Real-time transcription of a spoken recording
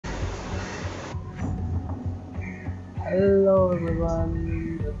Hello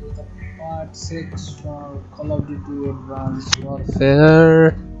everyone, this is the part 6 for Call of Duty Advanced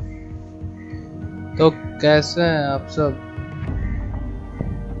Warfare। तो कैसे हैं आप सब?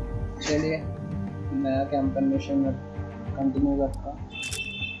 चलिए नया कैंपेन मिशन में कंटिन्यू करता।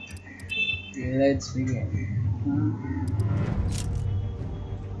 Let's begin.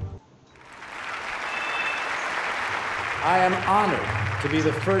 I am honored to be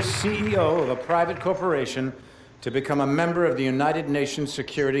the first CEO of a private corporation to become a member of the United Nations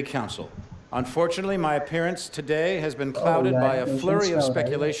Security Council. Unfortunately, my appearance today has been clouded by a flurry of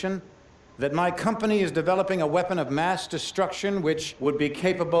speculation that my company is developing a weapon of mass destruction which would be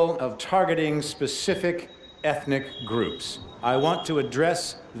capable of targeting specific ethnic groups. I want to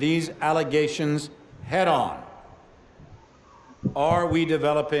address these allegations head on. Are we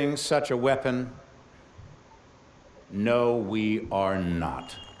developing such a weapon? No, we are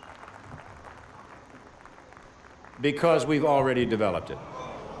not. Because we've already developed it.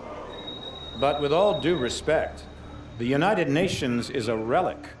 But with all due respect, the United Nations is a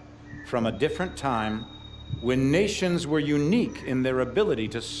relic from a different time when nations were unique in their ability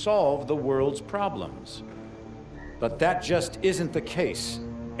to solve the world's problems. But that just isn't the case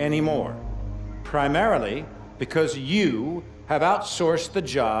anymore. Primarily because you have outsourced the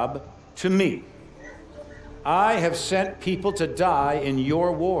job to me. I have sent people to die in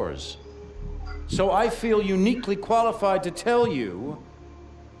your wars. So I feel uniquely qualified to tell you,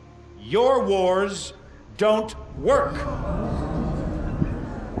 your wars don't work.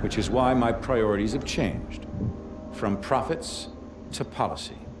 Which is why my priorities have changed, from profits to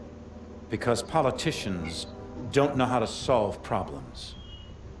policy. Because politicians don't know how to solve problems.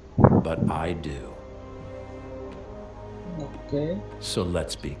 But I do. Okay. So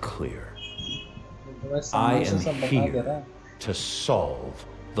let's be clear. I am here to solve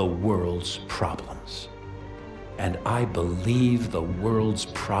the world's problems. And I believe the world's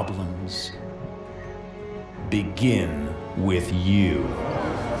problems begin with you.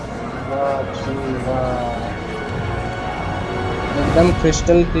 एकदम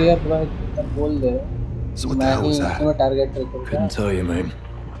crystal clear बोल दे। So what the hell was that? Target Couldn't tell you, mate.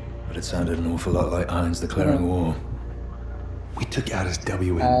 But it sounded an awful lot like Irons declaring war. We took out his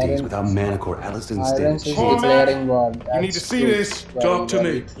WMDs without Manticore. Atlas didn't stand a chance. You need to see this. Talk to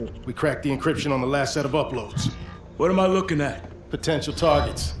me. We cracked the encryption on the last set of uploads. What am I looking at? Potential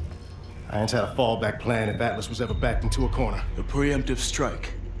targets. Irons had a fallback plan if Atlas was ever backed into a corner. A preemptive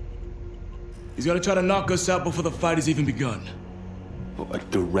strike. He's gonna try to knock us out before the fight has even begun. A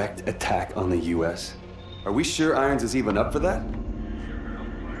direct attack on the U.S.? Are we sure Irons is even up for that?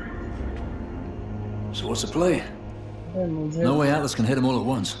 So what's the play? No way Atlas can hit them all at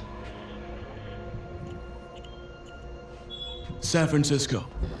once. San Francisco.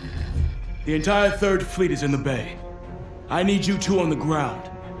 The entire 3rd Fleet is in the bay. I need you two on the ground.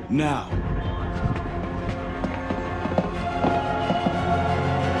 Now.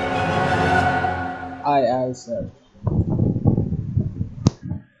 Aye, sir.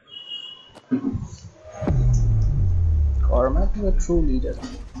 Cormac is a true leader.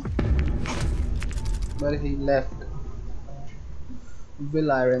 But he left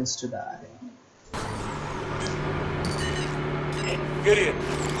Will Irons to die. Gideon,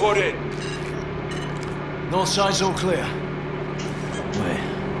 report in. North side's all clear. Where?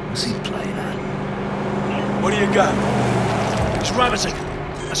 What's he playing at? What do you got? It's rabbiting.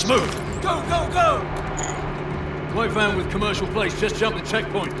 Let's move. Go, go, go! White van with commercial plates just jumped the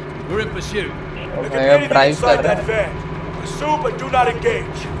checkpoint. We're in pursuit. Okay, drive inside that van. Pursue, but do not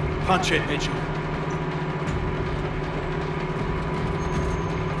engage. Punch it, Mitchell.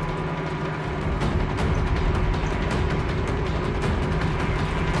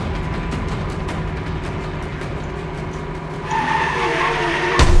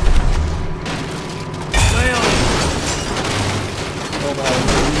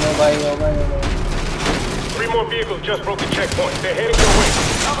 Three more vehicles just broke the checkpoint. They're heading your way.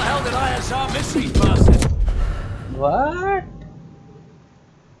 How the hell did ISR miss these bastards? What?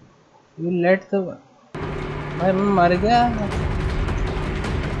 You let the भाई मैं मर गया।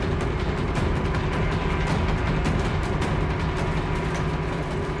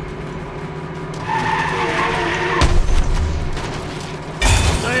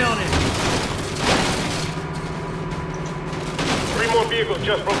 Stay on it. Three more vehicles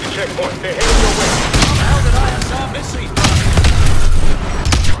just broke the checkpoint. They're heading your way. How the hell did ISR miss these bastards?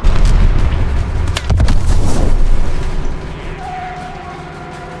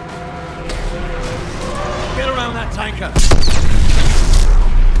 Get around that tanker.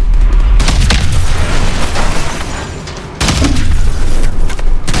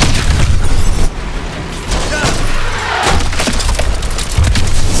 Down.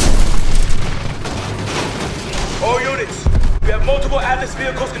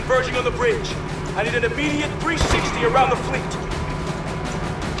 bridge. I need an immediate 360 around the fleet.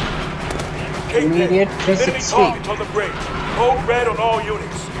 Immediate Enemy 360. targets on the bridge. Code red on all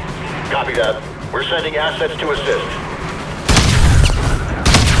units. Copy that. We're sending assets to assist.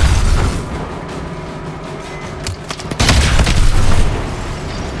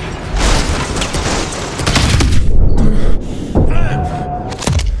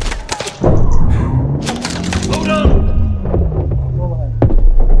 Hold on! Oh,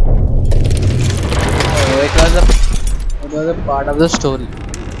 it was a part of the story.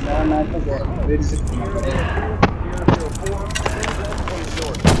 No, not the game. Where is it?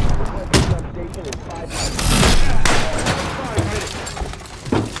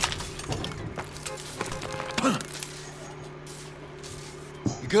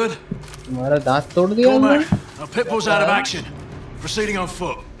 You good? तुम्हारा दांत तोड़ दिया Go हमने? back. Our pitbull's out of action. Proceeding on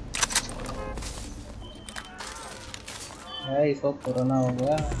foot. है इसको corona हो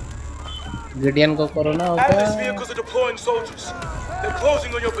गया. Gideon को कोरोना हो Atlas गया. vehicles are deploying soldiers. They're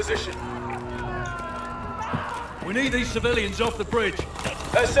closing on your position. We need these civilians off the bridge.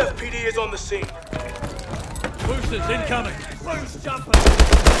 SFPD is on the scene. Boosters incoming. Boost jumping.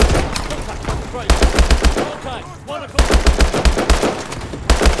 Contact on the bridge. Contact. 1 o'clock.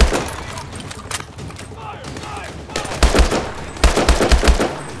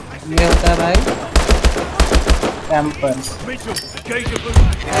 ये होता है भाई. Campers. Mitchell, engage your boost.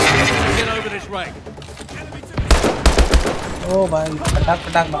 Get over this rank. ओ भाई फटाक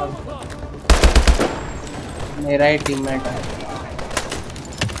फटाक मारो. मेरा ही teammate है.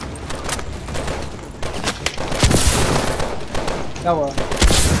 क्या हुआ?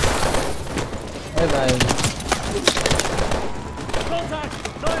 अरे भाई. Contact.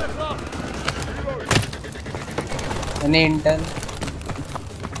 9 o'clock. मैंने इंटर्न.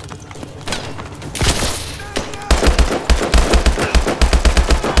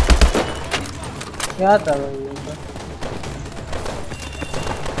 क्या था भाई?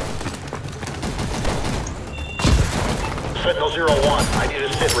 Sentinel 01, I need a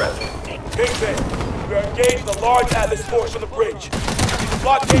sit rep. Kingpin, we are engaged with a large Atlas force on the bridge. We need to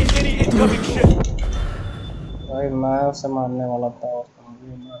blockade any incoming ship. भाई मैं उसे मारने वाला था और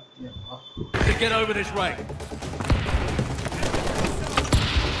मुझे मार दिया. To get over this rank.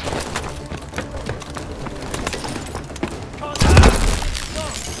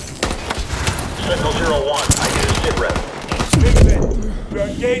 Sentinel 01, I need a sit rep. Kingpin, we are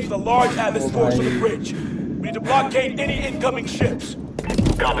engaged with a large Atlas force on the bridge. We need to blockade any incoming ships.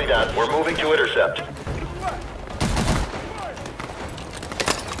 Copy that. We're moving to intercept.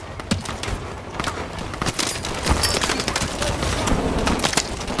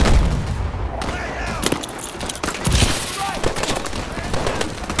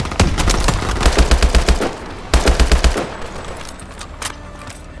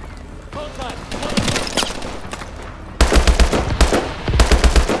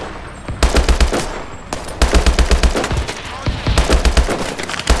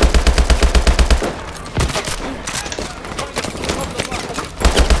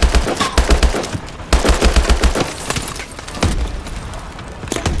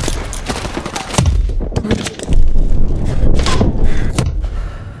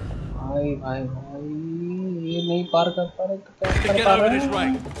 भाई ये नहीं पार कर पा रहे तो क्या कर पा रहे हैं?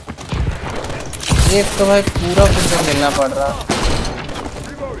 एक तो भाई पूरा फुटबॉल खेलना पड़ रहा.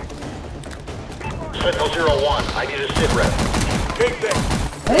 Sentinel 01, I need a sit rep.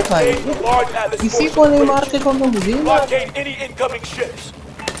 अरे भाई किसी को नहीं मारते तो मुझे मार. Blockade any incoming ships.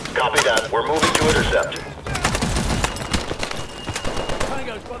 Copy that. We're moving to intercept.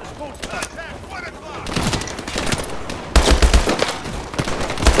 Tango's by the sports park.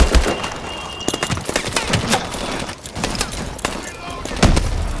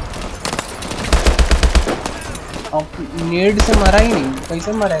 अब नेड से मरा ही नहीं,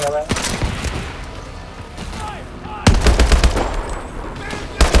 कैसे मरेगा भाई?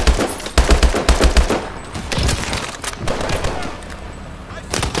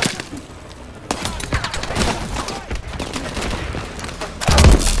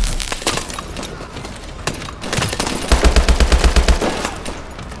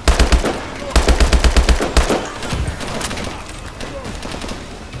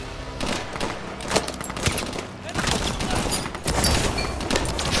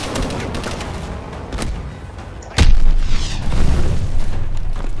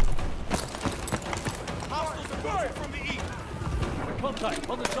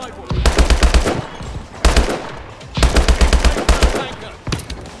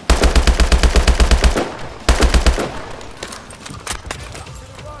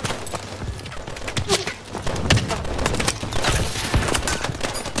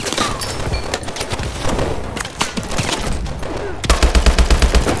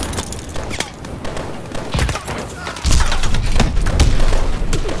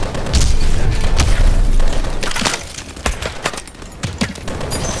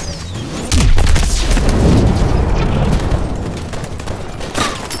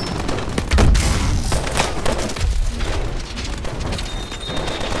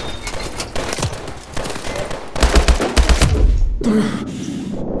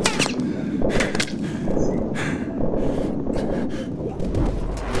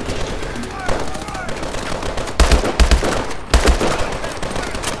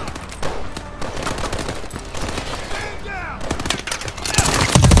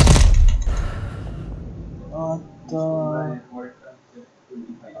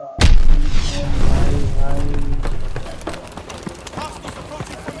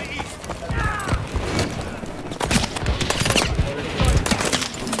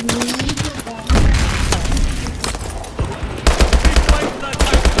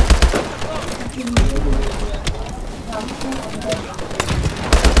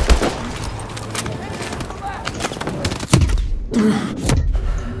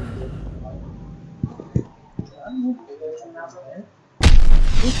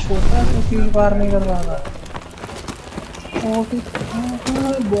 ये छोटा सा फील बार नहीं कर रहा था।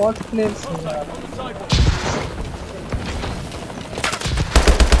 बॉट प्लेयर्स है यार।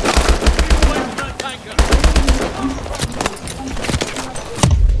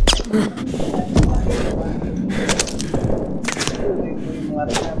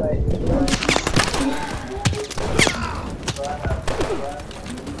 मारना भाई।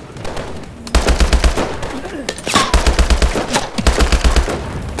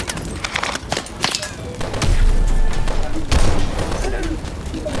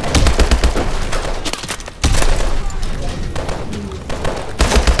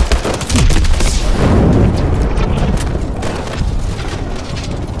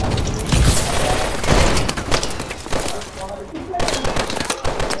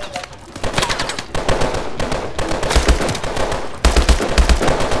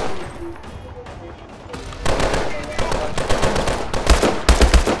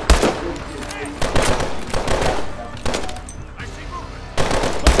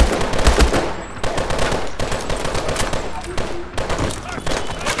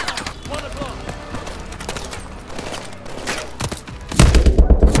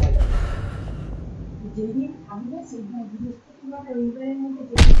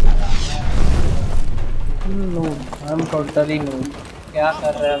 I'm totally new. क्या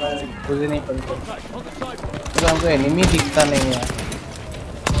कर रहा है मैं मुझे नहीं पता। तो हमको एनिमी दिखता नहीं है।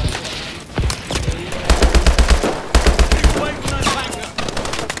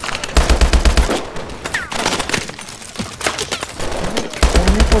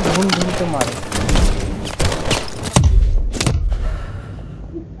 एनिमी को ढूंढ के मारे।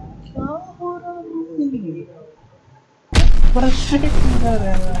 क्या हो रहा है? फ्रस्ट्रेट कर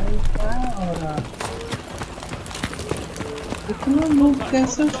रहा है। क्या हो रहा है? इतना लोग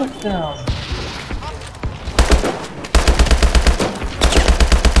कैसे हो सकते हैं आप?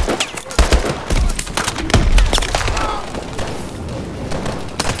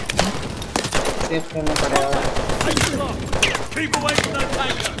 सेफ करना पड़ेगा।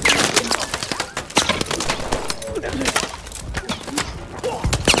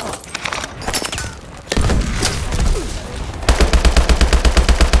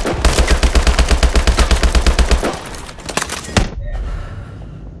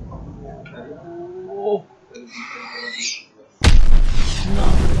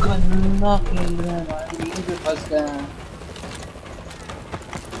 गन्ना खेल रहे हैं भाई, यहीं पे फंस गए हैं।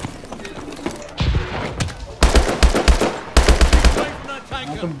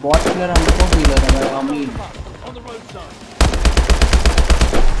 तो बॉट प्लेयर हमको भी लग रहा है अमीर।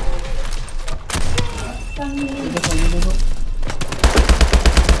 देखो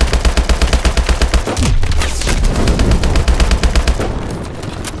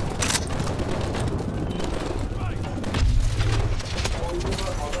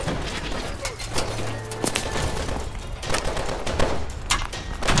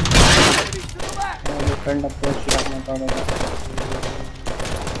डिफरेंट अप्रोच रखना पड़ेगा।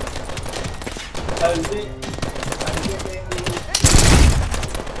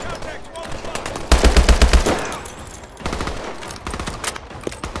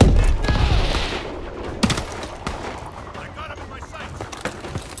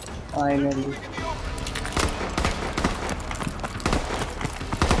 Finally.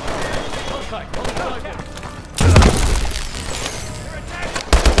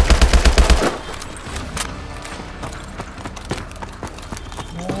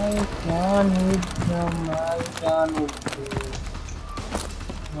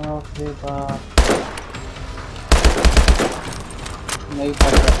 नहीं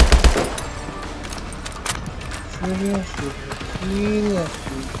पड़ रहा। Seriously.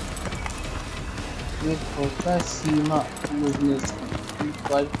 ये होता सीमा बिजनेस की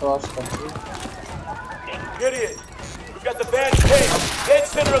क्रॉस करके। Idiot! We've got the van cage. Dead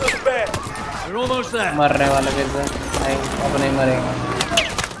center of the van. We're almost there. मरने वाले कैसे? नहीं, अब नहीं मरेगा।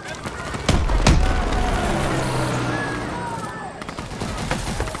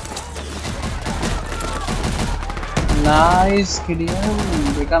 नाइस किलियन,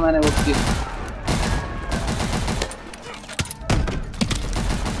 देखा मैंने वो किल।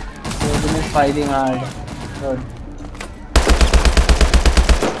 Fighting hard.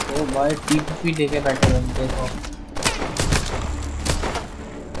 तो भाई टीपी लेके बैठे हैं देखो।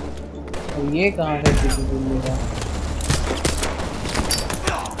 तो ये कहाँ से टीपी लेगा?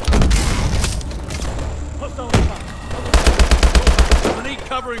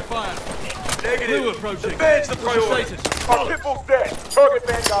 Covering fire. Negative. The van's the priority. Our pitbull's dead. Target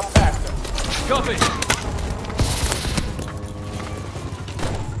van got past him. Copy.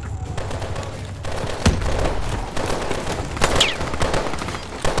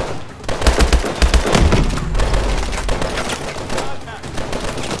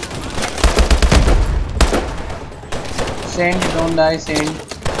 Saint, don't die,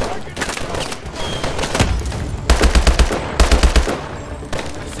 Saint.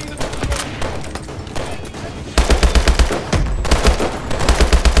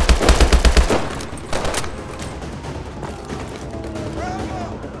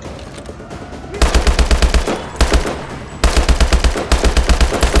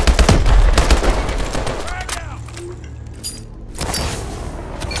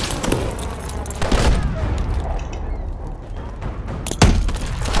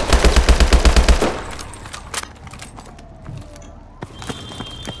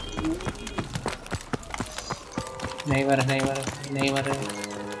 नहीं मर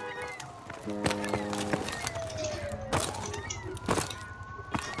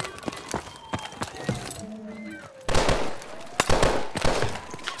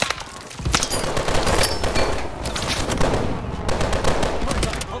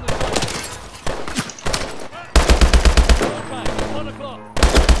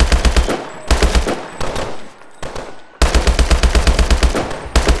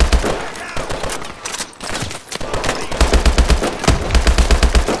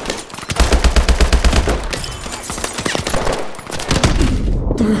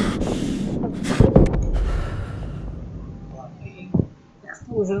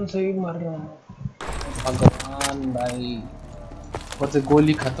एक्सप्लोजन से ही मर रहा है भगवान भाई और से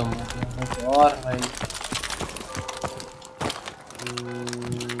गोली खत्म हो गया और भाई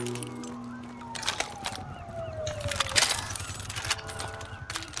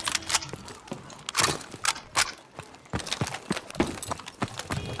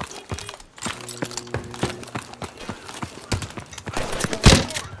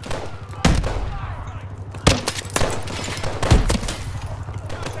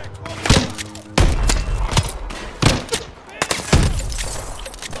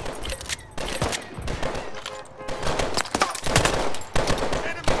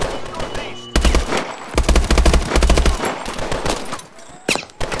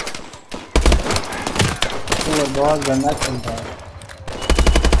बहुत गंदा चल रहा है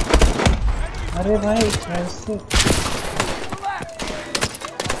अरे भाई कैसे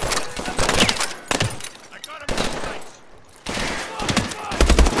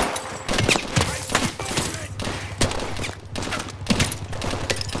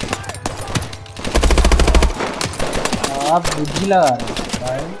आप बुद्धि लगा रहे हैं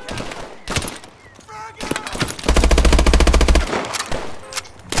भाई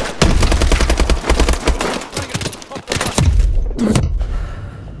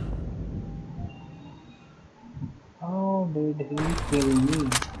kill me.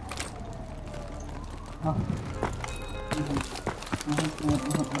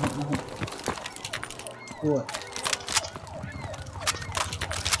 What?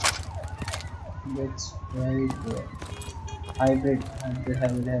 That's very good. Hybrid.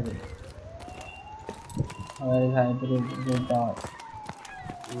 Hybrid. Good dog.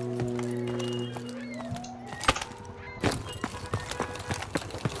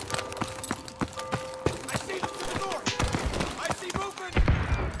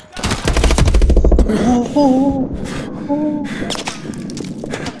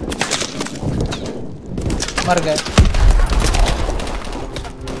 मर गए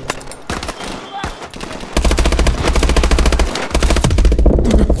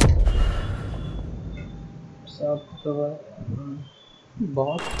सब तो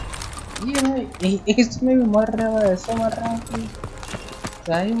बहुत ये भाई इसमें भी मर रहा है ऐसा मर रहा है कि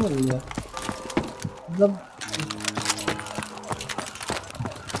क्या ही बोल लिया मतलब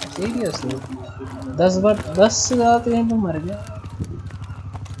सीरियसली 10 से ज़्यादा तो यहीं पे मर गया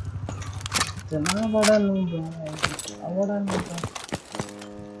इतना बड़ा नहीं बड़ा नहीं था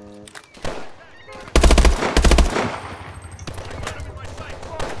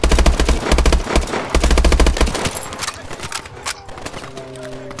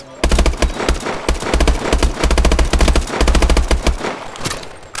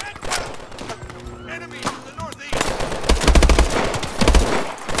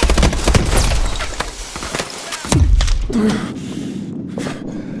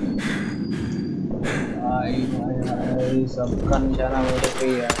सबका निशाना मेरे पे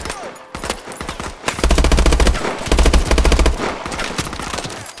ही है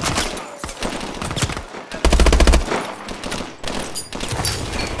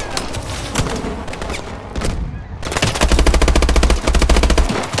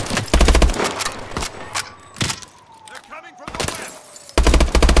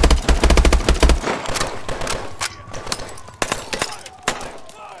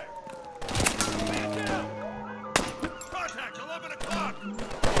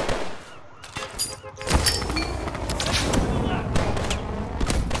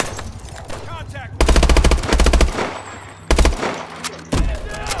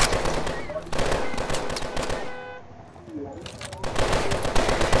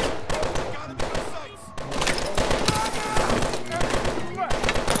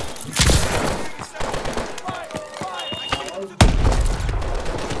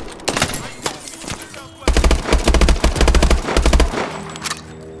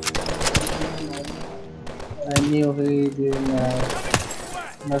नहीं हो गई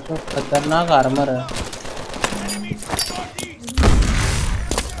तो खतरनाक आर्मर है।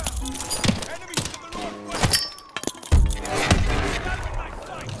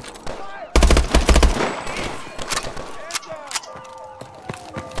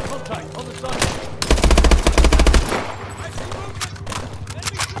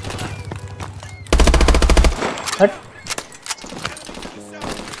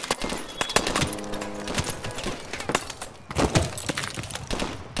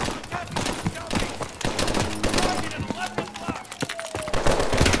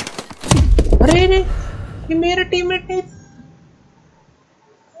 ये मेरा टीममेट नहीं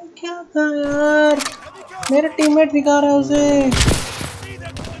क्या था यार, मेरा टीममेट दिखा रहा है उसे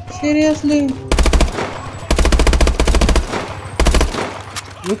सीरियसली।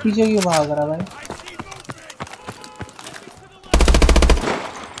 ये पीछे क्यों भाग रहा भाई?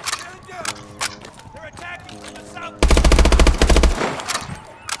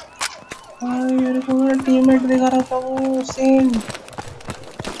 मेरे को मेरा टीममेट दिखा रहा था वो सेम।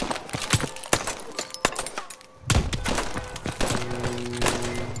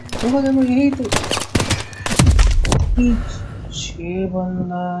 देखो देखो यही तो 6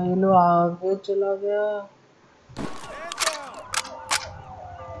 बंदा, ये लो आगे चला गया।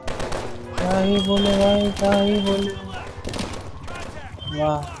 क्या ही बोले भाई, क्या ही बोले।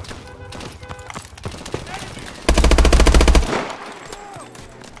 वाह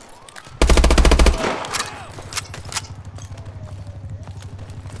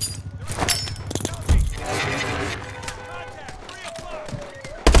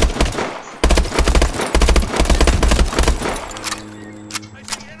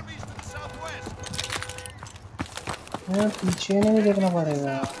पीछे नहीं देखना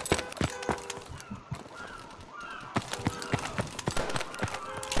पड़ेगा।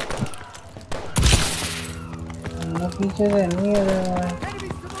 पीछे से नहीं है।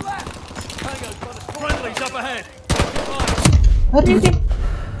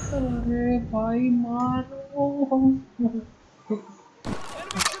 अरे भाई मारो।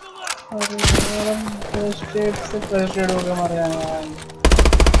 अरे फ्रस्ट्रेट हो गया मारे यार।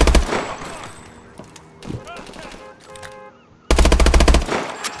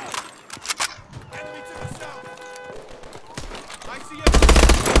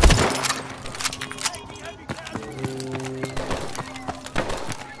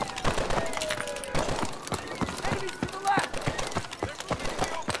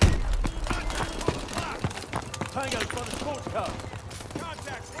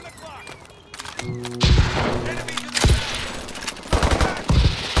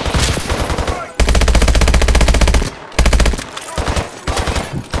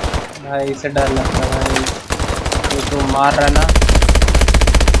 भाई इसे डर लगता है भाई। ये जो मार रहा है ना,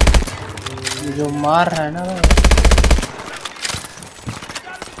 ये जो मार रहा है ना भाई।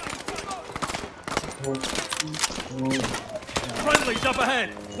 Friendly's up ahead.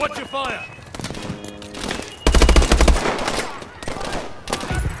 Watch your fire.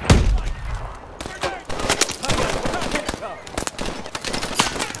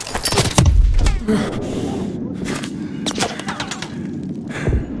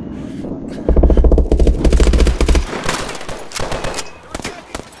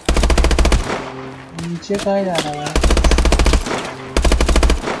 नीचे कहाँ जा रहा है?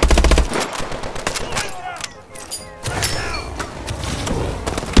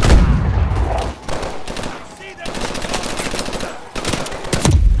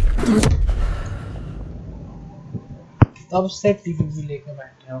 तब से टीवी लेके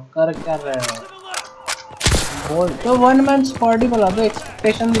बैठे हो, कर क्या रहे हो? बोल तो वन मैन स्क्वाड ही बोला तो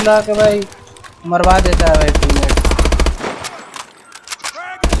एक्सपेक्टेशन दिला के भाई मरवा देता है भाई टीममेट।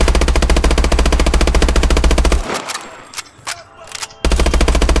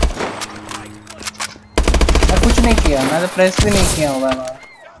 मैं कुछ नहीं किया, मैं तो प्रेस भी नहीं किया होगा।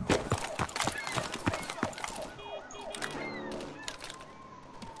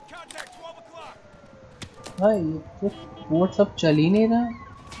 भाई ये तो बोट सब चल ही नहीं रहा,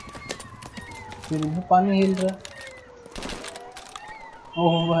 फिर भी पानी हिल रहा।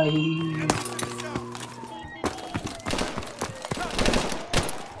 ओह भाई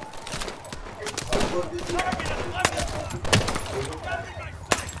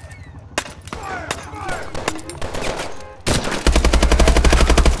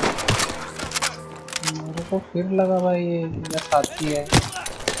मेरे को फिर लगा भाई ये मेरा साथी है।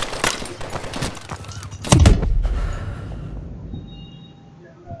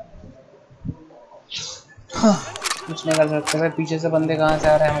 कुछ नहीं कर सकते भाई। पीछे से बंदे कहाँ से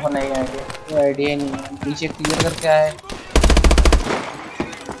आ रहे हैं हमको नहीं आइडिया, कोई आइडिया नहीं है। पीछे क्लियर करके आए।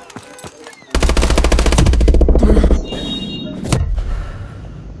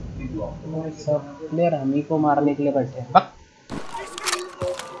 सब प्लेयर हम ही को मारने के लिए बैठे हैं। बक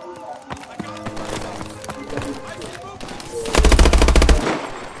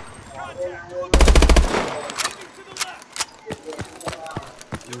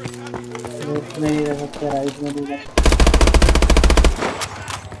लेफ्ट में ही रह सकते, राइट में भी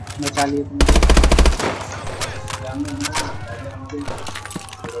बचा लिए तुमने।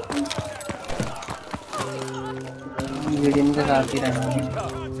 वीडियो के साथ ही रहना है।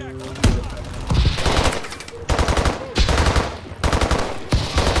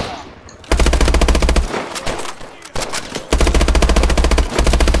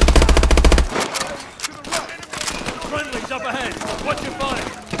 Friendly's up ahead. Watch your fire.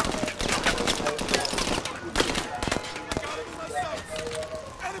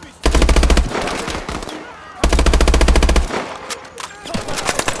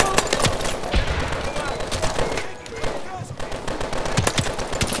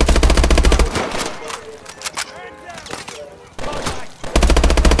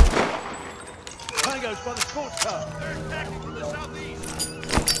 Tango's by the sports car. They're attacking from the southeast.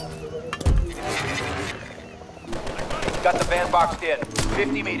 Got the van boxed in.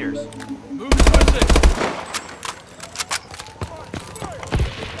 50 meters. Moving towards it.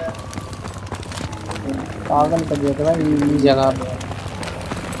 पागल कर दिया था भाई इस जगह पे।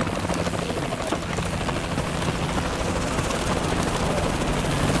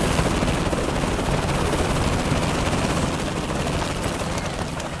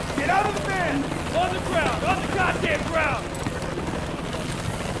 Get out of the van! On the ground. On the goddamn ground.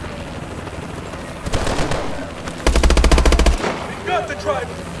 We've got the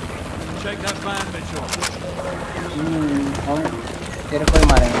driver! Check that van, Mitchell. हम तेरे को ही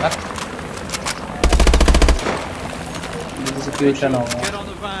मारेंगे बस। एग्जीक्यूशन होगा। Get on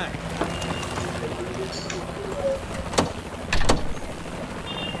the van.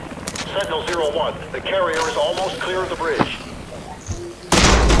 Sentinel 01, the carrier is almost clear of the bridge.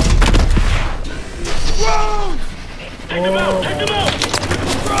 Whoa! Take them out! Take them out!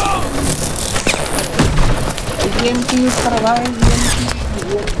 EMP use कर भाई EMP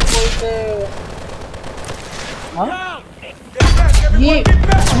बोलते। हाँ ये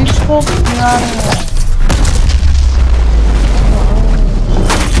इसको क्या है?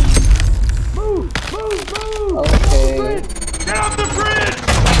 Okay Get off the bridge!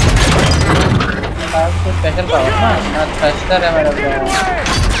 आज तो स्पेशल पावर ना थ्रस्टर है मेरे पास।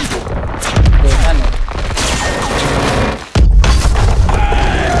 देखा नहीं।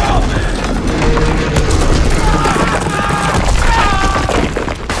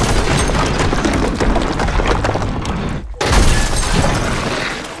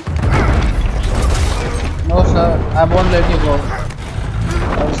 No sir, I won't let you go.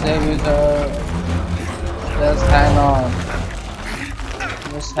 I'll save you sir. Just hang on.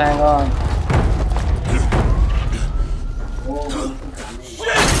 Just hang on.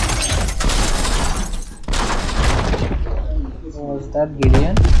 Was that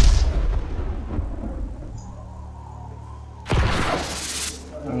Gideon?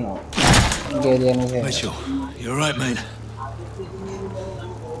 No. Gideon is here. Mitchell, you alright, mate?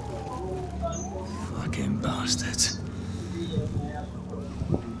 Fucking bastards.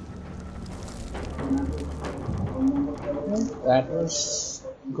 That was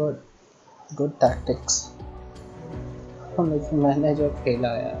good. Good tactics. मैंने जो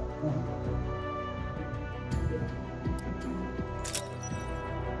खेला यार।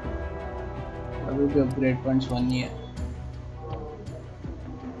 अभी भी upgrade points 1 ही है।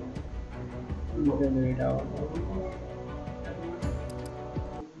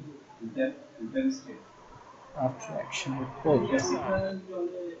 After action report.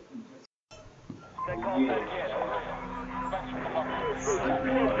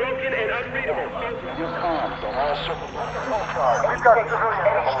 Broken and unreadable. We've got a civilian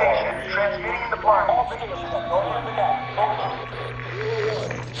any station. Transmitting the plan.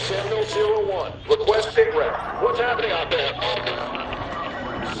 Sentinel 01, request sit rep. What's happening out there?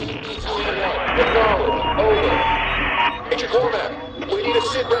 Acknowledge. Over. Major Cormac, we need a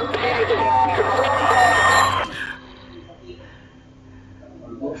sit rep immediately. Confirm.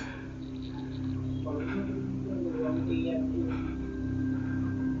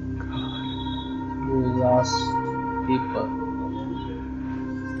 We lost people.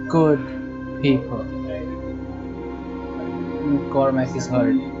 Good people. Cormac is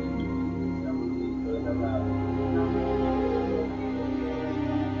hurt.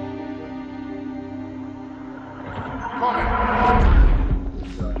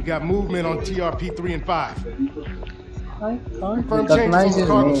 We got movement on TRP 3 and 5. I can't Confirm recognize changes his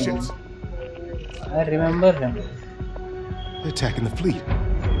on cargo name. ships. I remember him. They're attacking the fleet.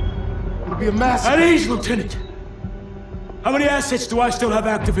 be a massacre. At ease, Lieutenant. How many assets do I still have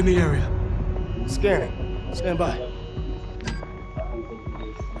active in the area? Scanning. Stand by.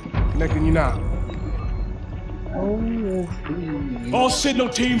 Connecting you now. All signal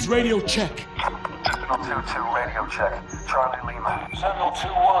teams, radio check. Signal 2-2, radio check. Charlie Lima. Signal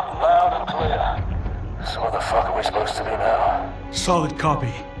 2-1, loud and clear. So what the fuck are we supposed to do now? Solid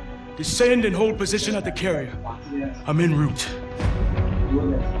copy. Descend and hold position at the carrier. I'm en route.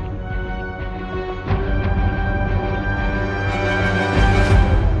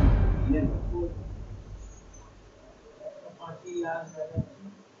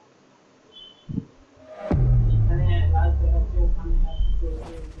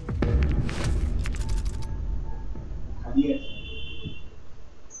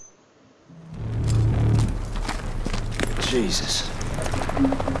 Jesus.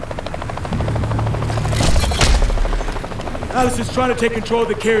 Alice is trying to take control of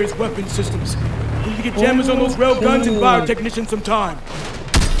the carrier's weapon systems. We need to get jammers on those rail guns and buy our technicians some time.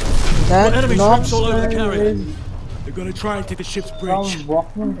 That Enemy troops all over the carrier. They're gonna try and take the ship's bridge.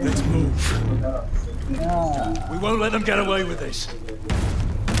 Let's move. We won't let them get away with this.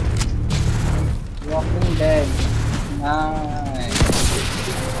 Walking Dead. Nice.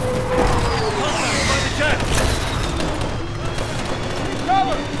 Contact by the jet.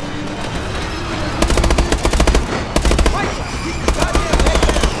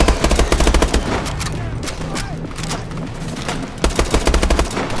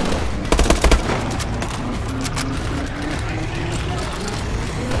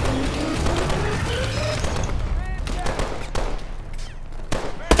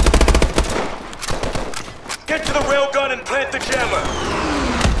 Get to the railgun and plant the jammer.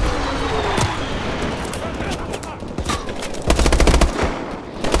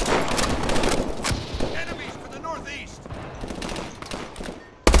 Enemies to the northeast.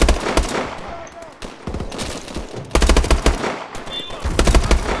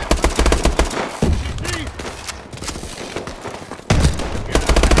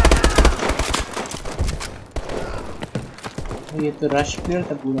 ये तो rush पेड़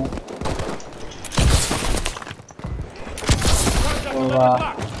था पूरा। वाह।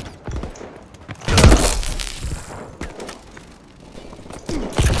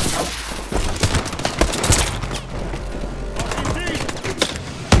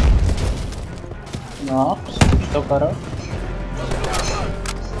 Knox कुछ तो करो।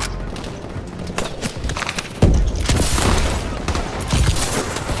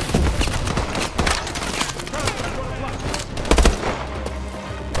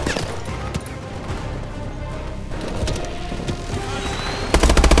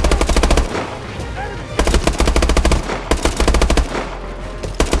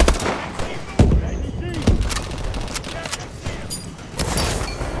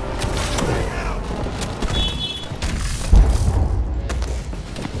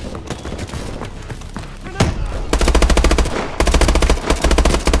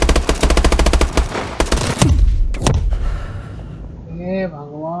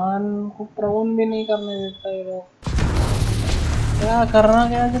 भगवान को प्रवण भी नहीं करने देता ये लोग। क्या करना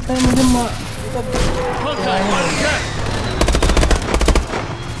क्या चाहता है मुझे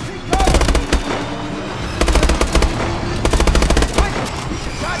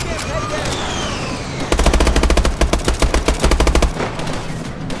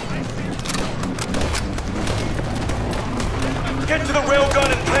Get to the railgun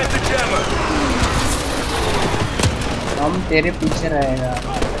and plant the jammer. हम तेरे पीछे रहेगा।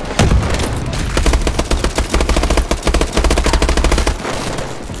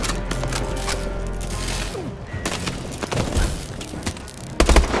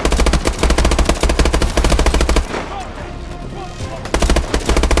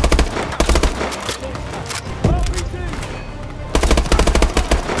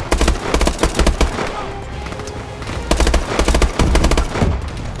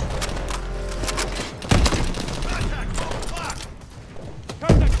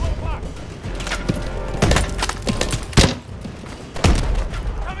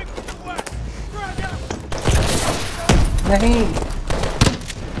 नहीं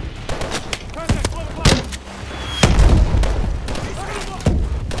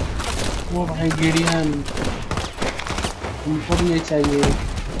वो भाई गिडियन उनको भी ये चाहिए।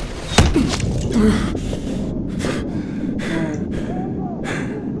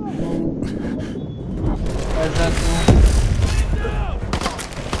 ऐसा तो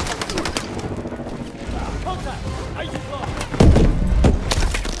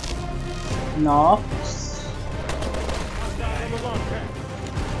नॉक्स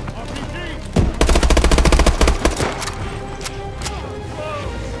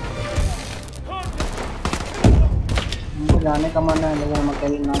जाने का मन है लेकिन हम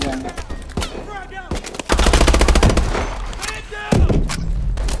अकेले ना जाएंगे।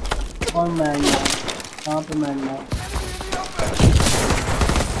 और मैन है कहाँ पे मैन है?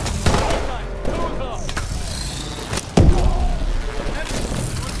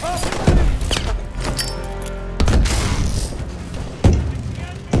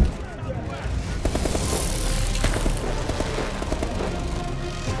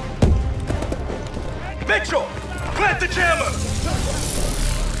 Mitchell, plant the jammer.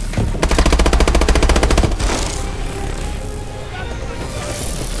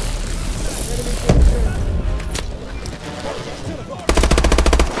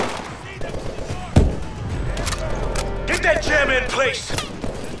 Get that jammer in place.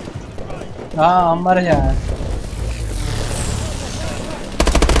 हाँ मर जाए।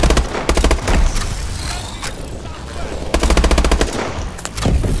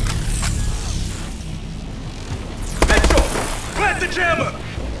 Mitchell, plant the jammer.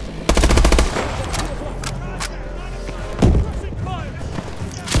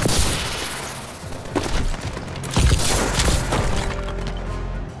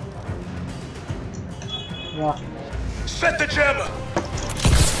 वाह Set the jammer.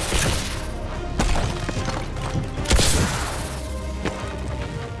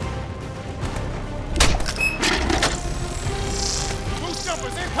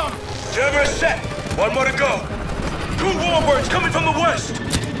 Jammer is set. One more to go. 2 warbirds coming from the west.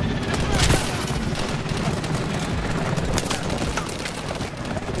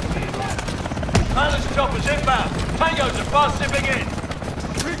 Pilot's choppers inbound. Tangos are fast zipping in.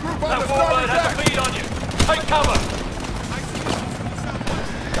 That warbird has a bead on you. Take cover.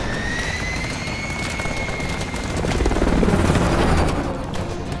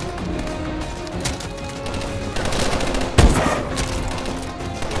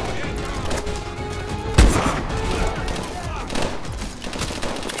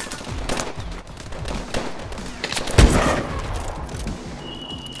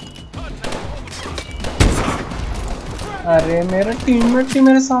 अरे मेरा teammate ही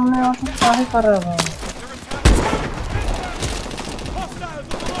मेरे सामने आके क्या ही कर रहा था?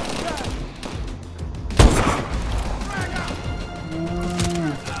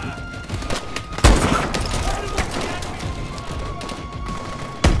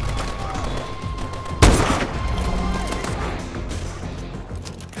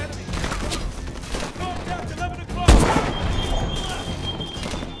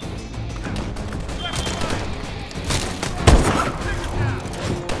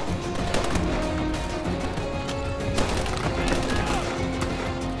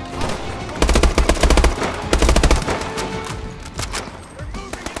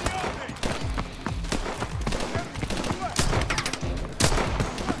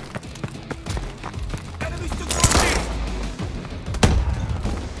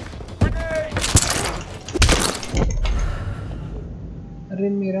 अरे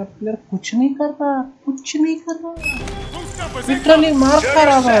मेरा प्लेयर कुछ नहीं कर रहा, कुछ नहीं कर रहा, लिटरली मार खा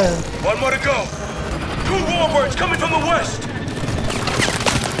रहा है। One more to go. 2 warbirds coming from the west.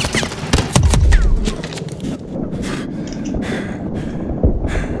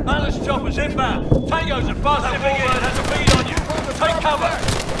 Pilot's choppers inbound. Tangos are fast zipping in. Has a bead on you. Take cover.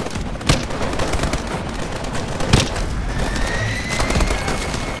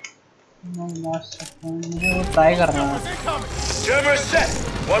 मुझे वो ट्राई कर रहा है। Jammer is set.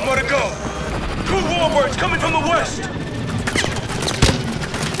 One more to go. 2 warbirds coming from the west.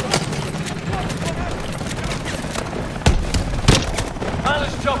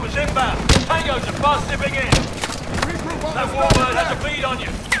 Pilot's choppers inbound. Tangos are fast zipping in. That warbird has a bead on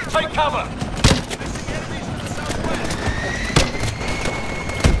you. Take cover.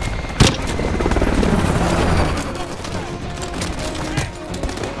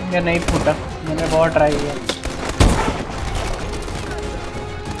 ये नहीं फूटा, मैंने बहुत ट्राई किया।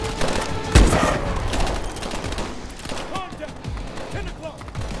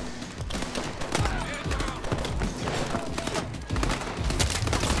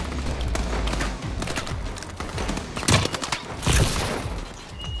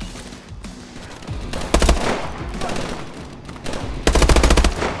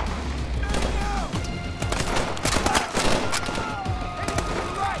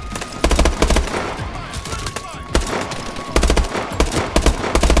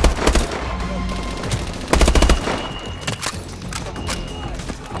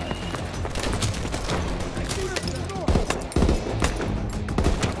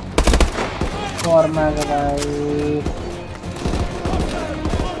 और मैं भाई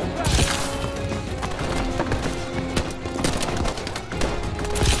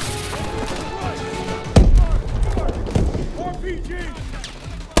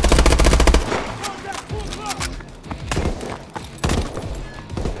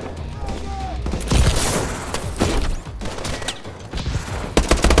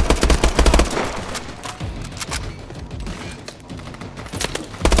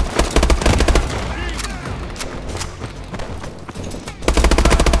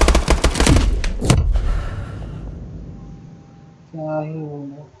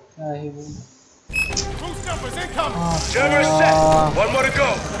Jammer set. One more to go.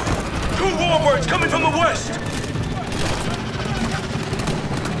 2 warbirds coming from the west.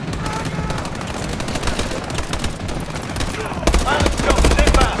 Island choppers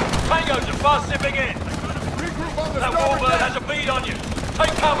inbound. Tangos are fast zipping in. That warbird has a bead on you.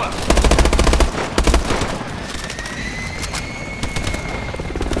 Take cover.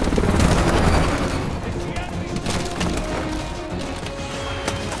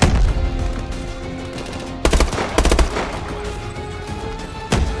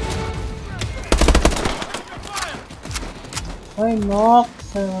 I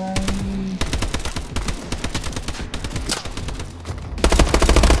knocked him.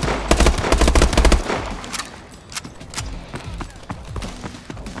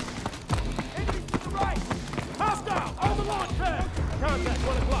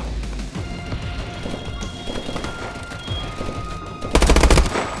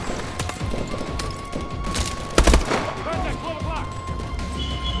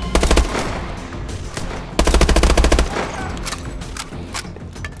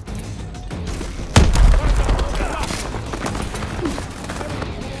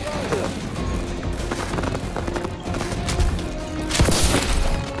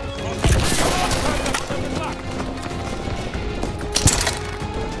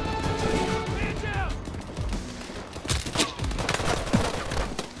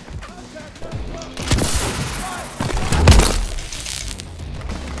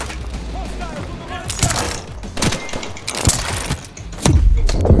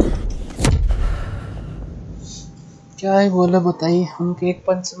 क्या ही बोले बताइए, उनके एक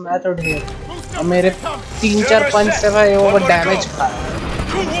पंच से मैं तो ढेर और मेरे 3-4 पंच से भाई वो डैमेज खा रहा है।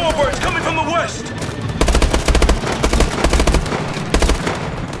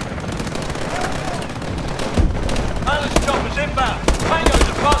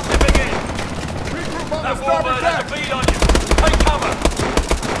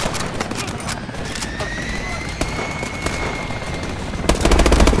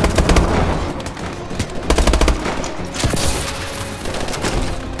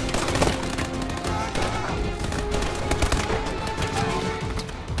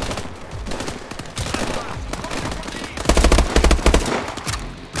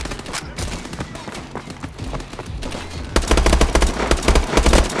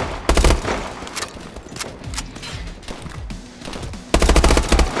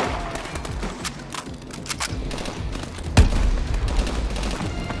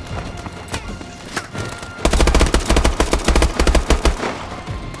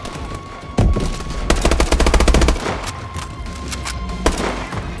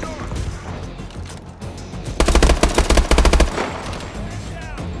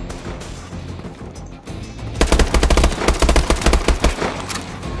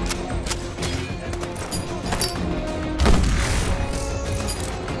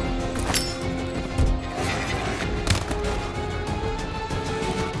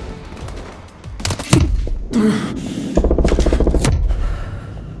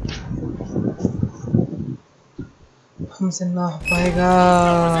 हमसे ना हो पाएगा,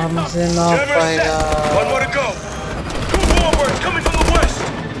 हमसे ना हो पाएगा।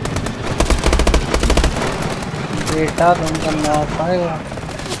 बेटा तुमसे ना हो पाएगा।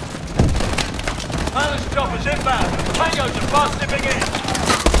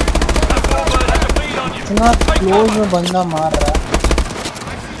 इतना क्लोज में बंदा मार रहा है,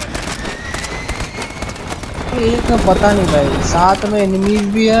 एक में पता नहीं भाई, साथ में एनिमीज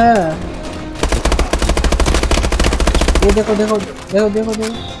भी है। ये देखो देखो देखो देखो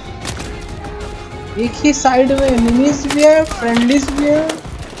देखो, एक ही साइड में एनिमीज भी है, फ्रेंडलीज भी है।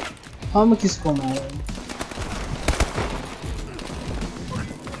 हम किसको मारे?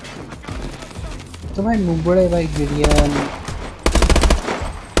 तो भाई नुबड़े भाई गिरियन।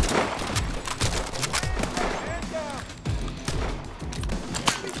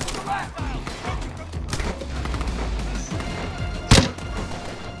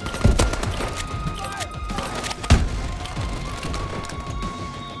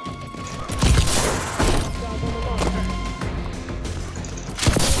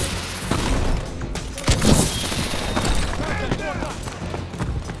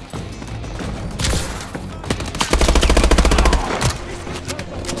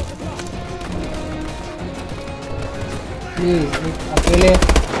 अकेले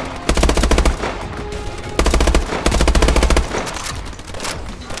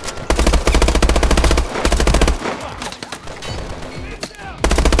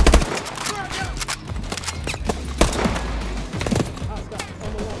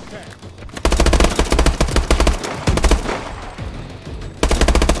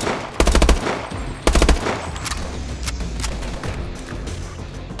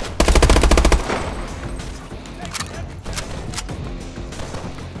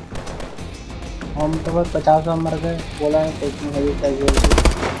हम तो बस 50 में मर गए। बोला है taking heavy casualty.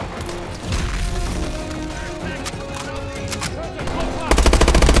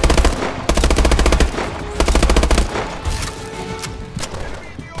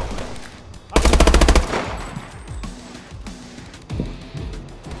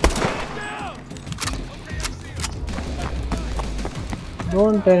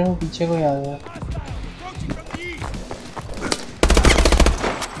 Don't tell me पीछे कोई आ गया।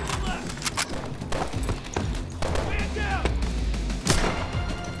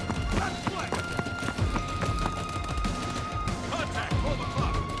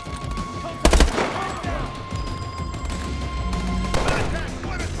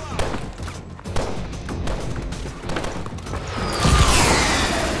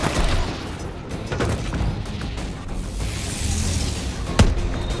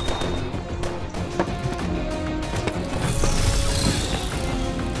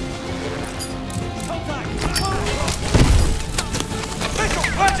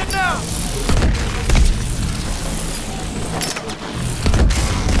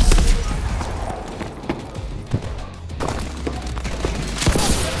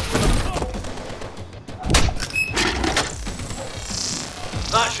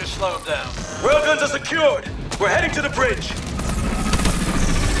 That should slow him down. Railguns are secured. We're heading to the bridge.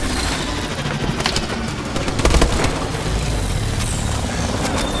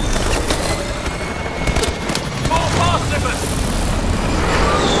 Fall fast, Nippers!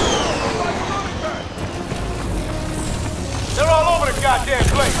 They're all over the goddamn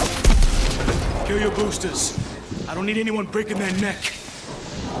place. Kill your boosters. I don't need anyone breaking their neck.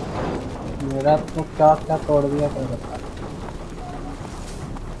 मेरा तो क्या तोड़ दिया कोई बता।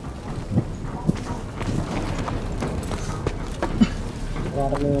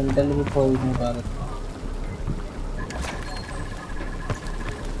 यार मैं Intel भी खोल नहीं पा रहा।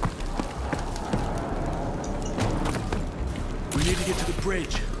 We need to get to the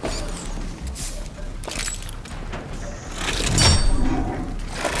bridge.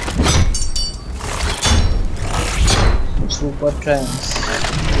 Super strength.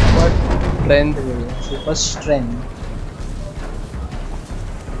 Super strength.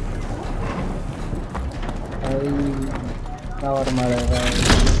 और मारेगा।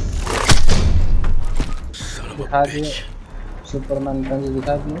 दिखा दिए सुपरमैन का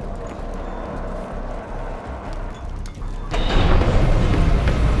दिखा दिए।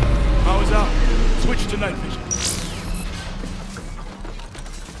 Power's out. Switch to night vision.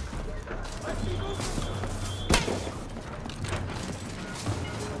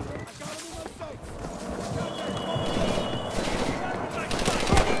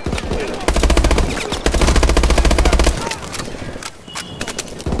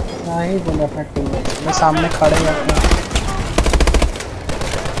 ही मैं सामने खड़े रहते हैं।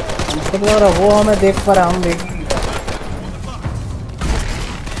 हमको तो लग रहा वो हमें देख पा रहा, हम देख नहीं पा रहे।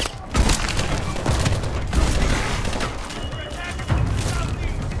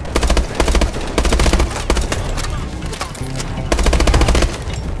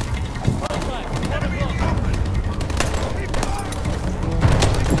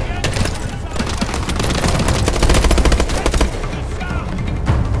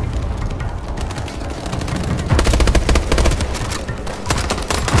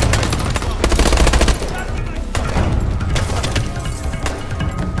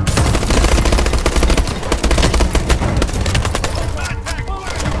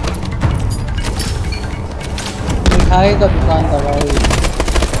 मिठाई का दुकान था भाई।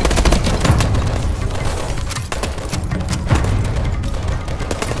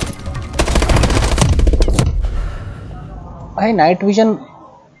 भाई नाइट विजन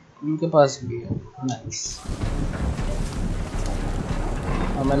उनके पास भी है। नाइस।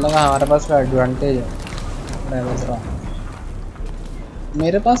 हमें लगा हमारे पास का एडवांटेज है। मैं बोल रहा हूँ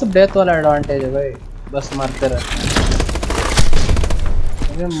मेरे पास डेथ वाला एडवांटेज है भाई, बस मरते रहते हैं।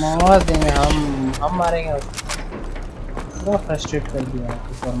 मुझे मार देंगे हम मारेंगे उसको। पूरा फ्रस्ट्रेट कर दिया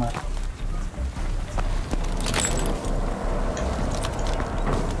ऊपर मार।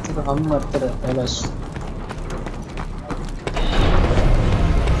 तो हम मरते रहते हैं बस।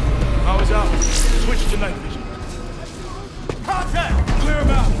 Power's out. Switch to night vision.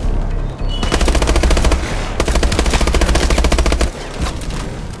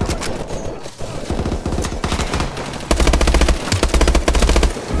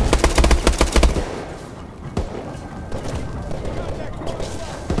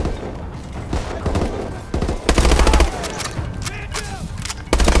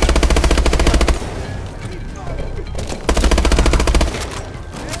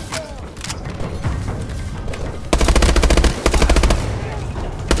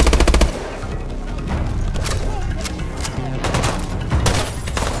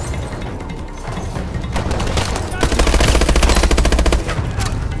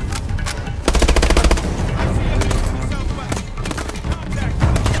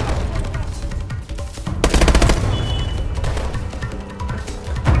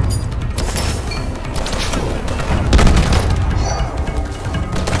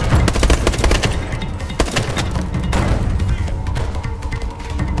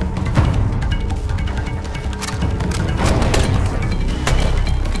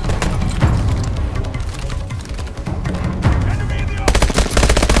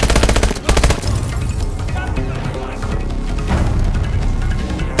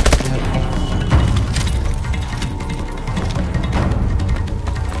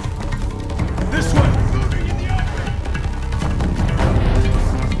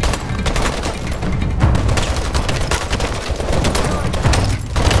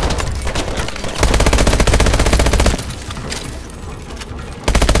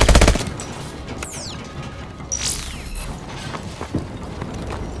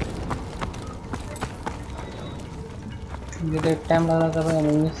 मुझे तो एक टाइम लग रहा था भाई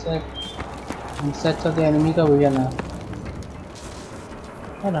एनिमी से मुझसे अच्छा तो एनिमी का विजन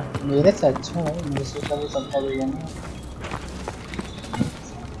है ना मेरे से अच्छा भाई मेरे से तो सबका विजन है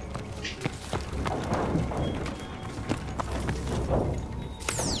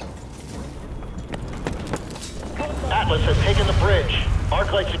Atlas has taken the bridge.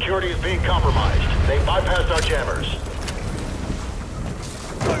 Arclight security is being compromised. They bypassed our jammers.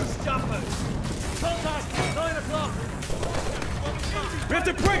 Loose jumpers! Contact! 9 o'clock! We have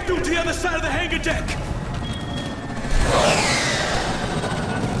to break through to the other side of the hangar deck!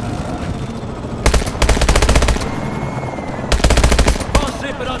 Fast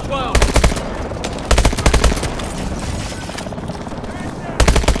zip it on 12!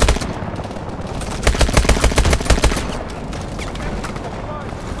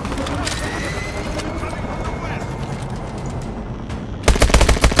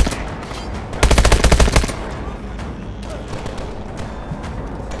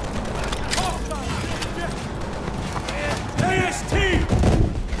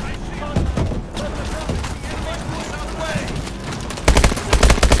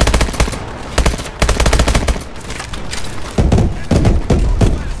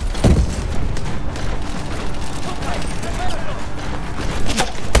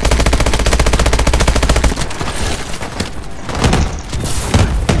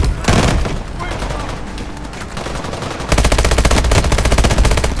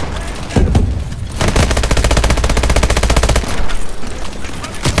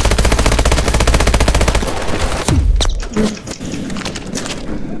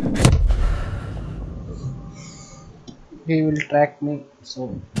 He will track me so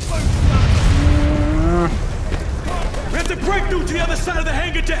We have to break through to the other side of the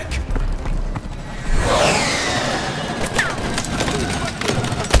hangar deck!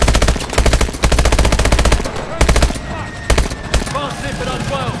 Fast zip it on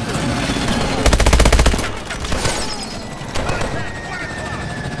 12!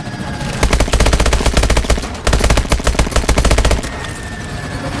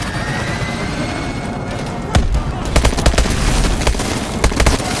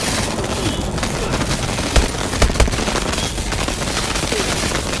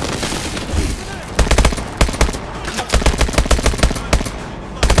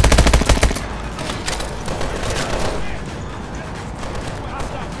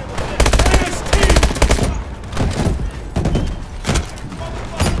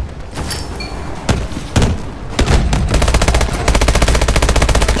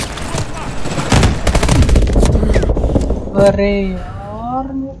 अरे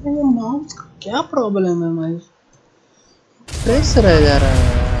यार मेरे mouse का क्या problem है भाई press रह जा रहा है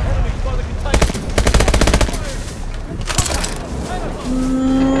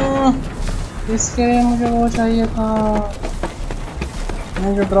इसके लिए मुझे वो चाहिए था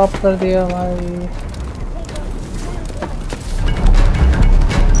मैंने जो ड्रॉप कर दिया भाई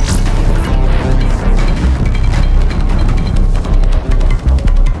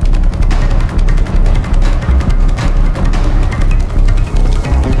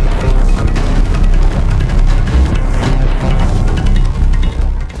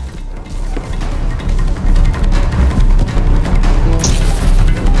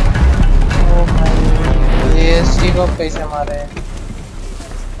कैसे मारे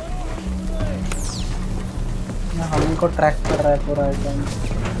हमको ट्रैक कर रहा है पूरा एकदम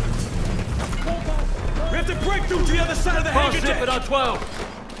We have to break through to the other side of the hangar deck! Fast zip it on 12!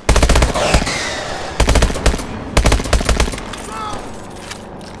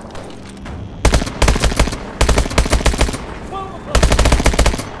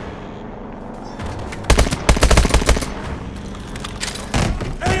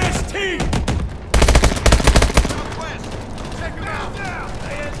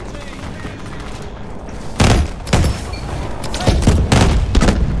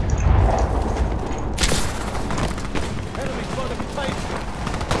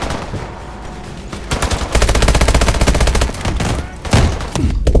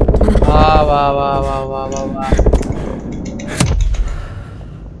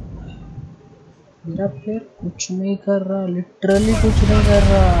 मेरा प्लेयर कुछ नहीं कर रहा लिटरली कुछ नहीं कर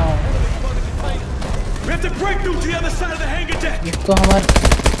रहा एक तो हमारे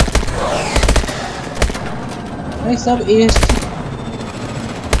नहीं सब AST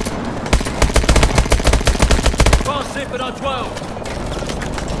Fast zip it on 12!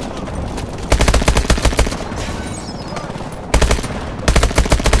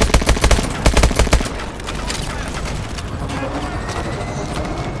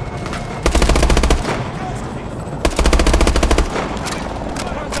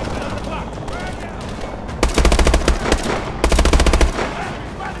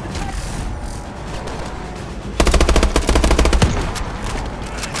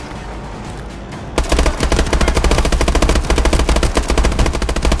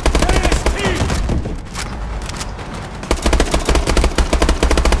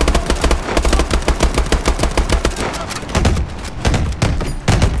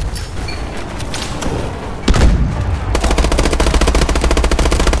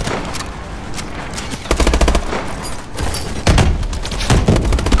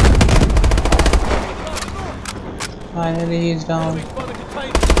 Finally he is down.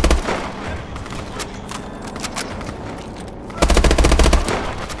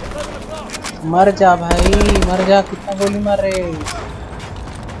 मर जा भाई, मर जा, कितना गोली मार रहे।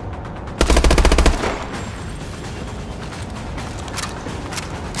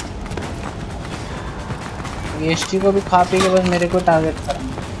 एसटी को भी खा पी के बस मेरे को टारगेट करना।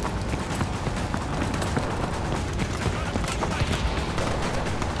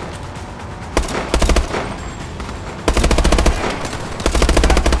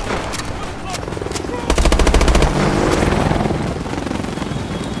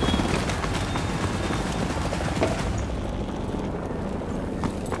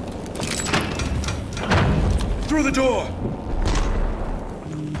 Through the door.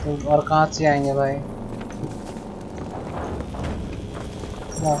 तो और कहाँ से आएंगे भाई?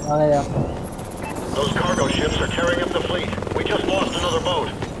 Those cargo ships are tearing up the fleet. We just lost another boat.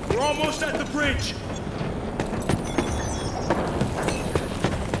 We're almost at the bridge.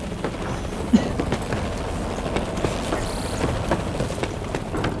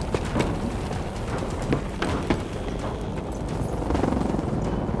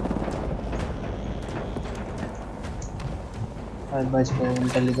 बच गए,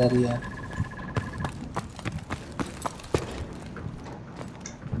 इंटेल इधर ही है।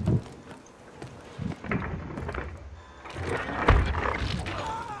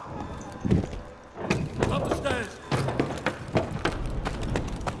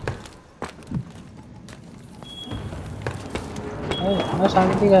 मैं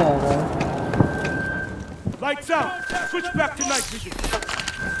शांति का है। Lights out. Switch back to night vision.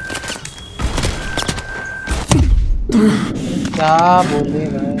 क्या बोले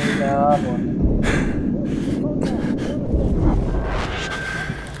भाई, क्या बोले।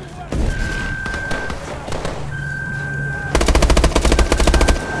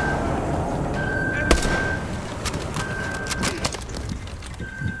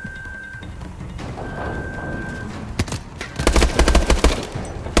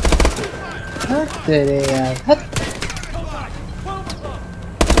 तेरे यार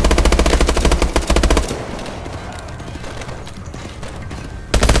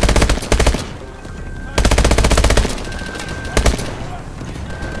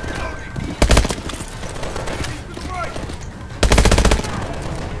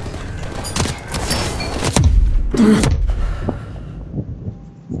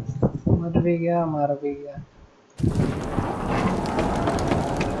मार भी गया।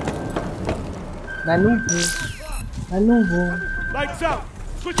 नानू वो Lights out.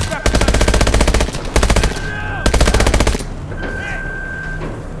 Switch back.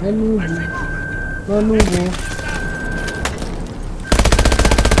 नानू वो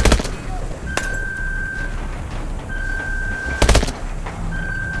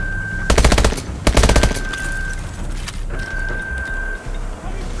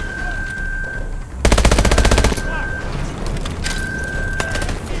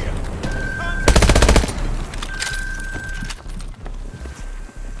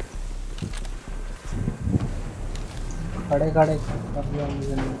खड़े कर दिया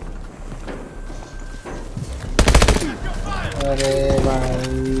मुझे। अरे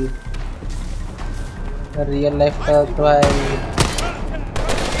भाई रियल लाइफ का तो है।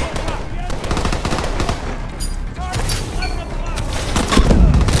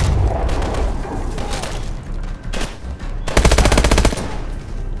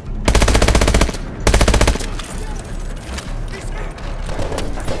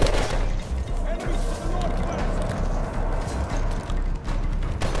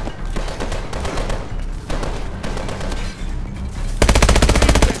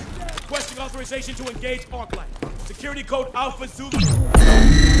 To engage arc light. Security code Alpha Zulu.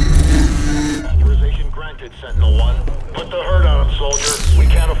 Authorization granted, Sentinel-1. Put the hurt on him, soldier. We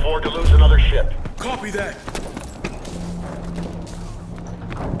can't afford to lose another ship. Copy that.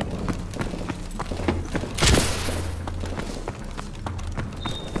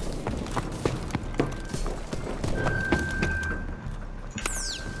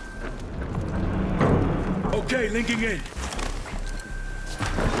 Okay, linking in.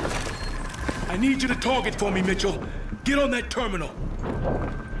 I need you to target for me, Mitchell. Get on that terminal.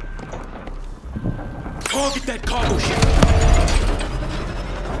 Target that cargo ship.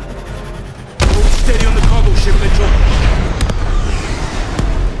 Hold steady on the cargo ship, Mitchell.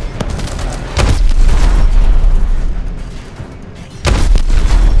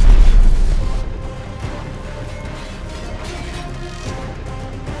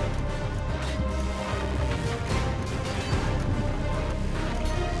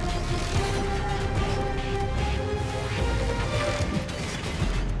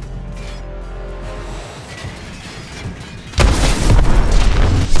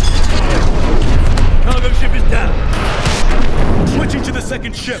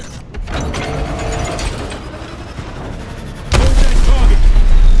 second ship. Hold that target.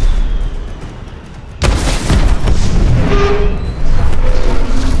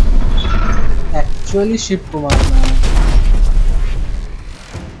 Actually ship को मारना है.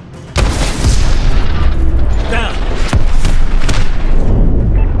 Down.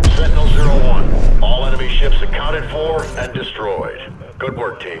 Sentinel 01. All enemy ships accounted for and destroyed. Good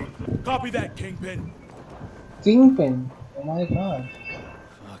work, team. Copy that, Kingpin. Kingpin. Oh my god.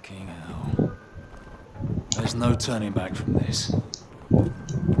 Fucking hell. There's no turning back from this.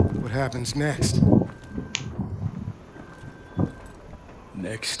 What happens next?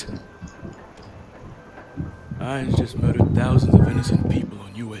 Next. Irons just murdered thousands of innocent people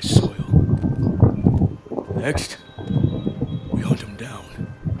on U.S. soil. Next, we hunt them down.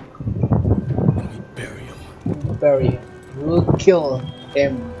 And we bury them. Bury him. We'll kill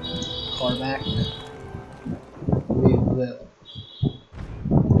him. Cormac. We will.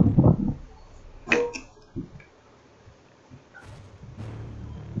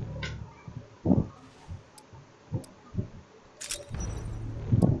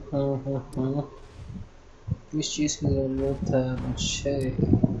 किस चीज़ की ज़रूरत है मुझे?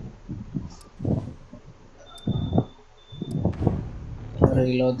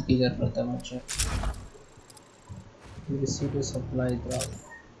 Reload की ज़रूरत है मुझे. Receive a supply drop.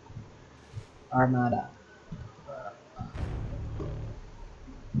 Armada.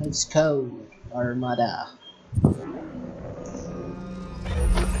 Let's go, Armada.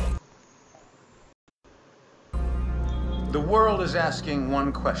 The world is asking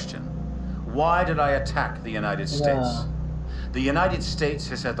one question. Why did I attack the United States? The United States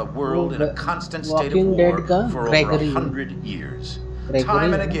has had the world in a constant state of war for over 100 years.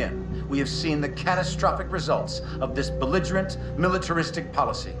 Time and again, we have seen the catastrophic results of this belligerent, militaristic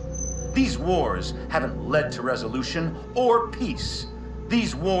policy. These wars haven't led to resolution or peace.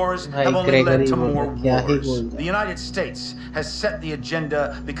 These wars have only led to more wars. The United States has set the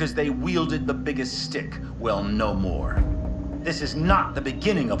agenda because they wielded the biggest stick. Well, no more. This is not the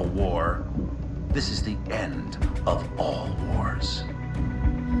beginning of a war. This is the end of all wars.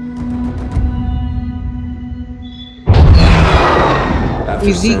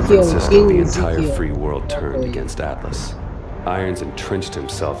 After San Francisco, the entire free world turned against Atlas. Irons entrenched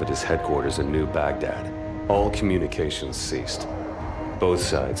himself at his headquarters in New Baghdad. All communications ceased. Both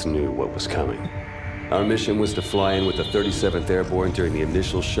sides knew what was coming. Our mission was to fly in with the 37th Airborne during the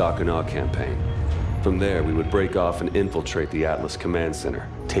initial shock and awe campaign. From there, we would break off and infiltrate the Atlas Command Center,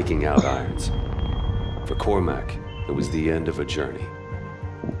 taking out Irons. For Cormac, it was the end of a journey.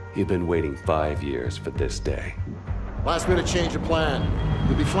 He'd been waiting 5 years for this day. Last minute change of plan.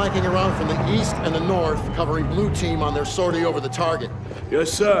 We'll be flanking around from the east and the north, covering blue team on their sortie over the target.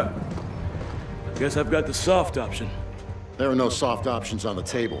 Yes, sir. Guess I've got the soft option. There are no soft options on the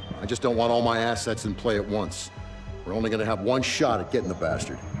table. I just don't want all my assets in play at once. We're only gonna have one shot at getting the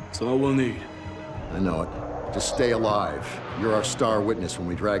bastard. That's all we'll need. I know it. Just stay alive. You're our star witness when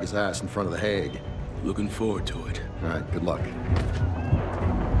we drag his ass in front of the Hague. Looking forward to it. All right, good luck.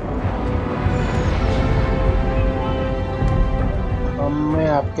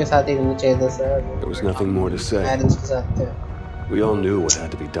 There was nothing more to say. We all knew what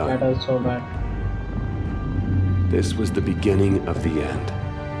had to be done. That was so bad. This was the beginning of the end.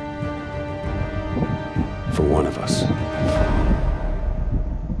 For one of us.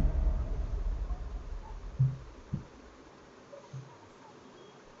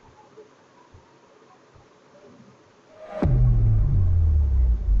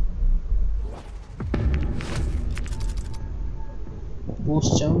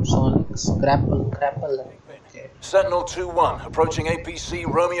 Boost jump, Sonics, grapple. Okay. Sentinel 2-1, approaching APC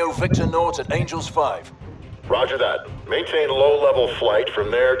Romeo Victor North at Angels 5. Roger that. Maintain low-level flight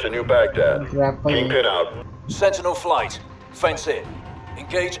from there to New Baghdad. Kingpin out. Sentinel flight. Fence in.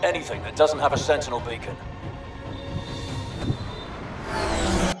 Engage anything that doesn't have a Sentinel beacon.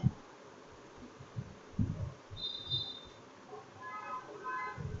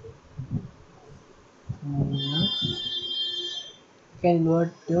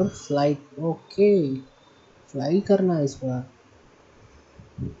 Convert your flight. Okay. Fly करना है इस बार.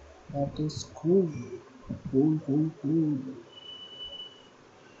 That is cool. Cool. Convert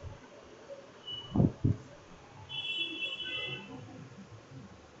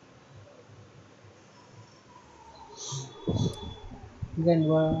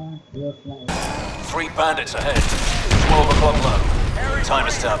your flight. 3 bandits ahead. 12 o'clock low. Time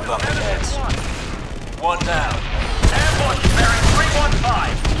to start bumping heads. 1 down. Ambush bearing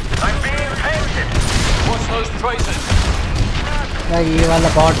 315. I'm being painted. Watch those tracers. ये वाला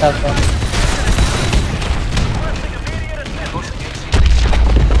बहुत tough है.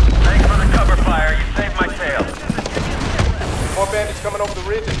 coming over the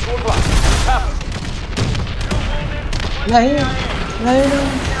ridge at 2 o'clock. Happen.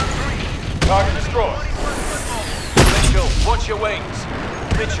 Target destroyed. Mitchell, watch your wings.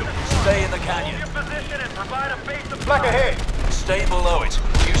 Mitchell, stay in the canyon. Flag ahead. Stay below it.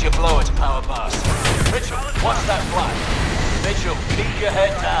 Use your blower to power past. Mitchell, watch that flag. Mitchell, keep your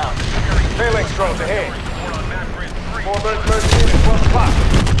head down. Phalanx drones ahead. 4 birds merging in at 12 o'clock.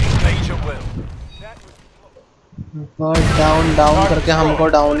 Engage your will. Down करके हमको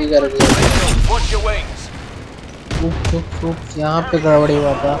down ही कर दिया। Watch your wings. यहाँ पे गड़बड़ी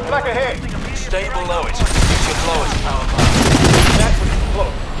हुआ था। Flag ahead. Stay below it. Use your blower to power past. That was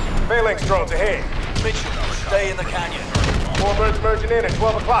close. Phalanx drones ahead. Mitchell, stay in the canyon. 4 birds merging in at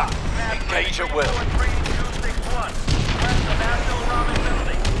 12 o'clock. Engage your will.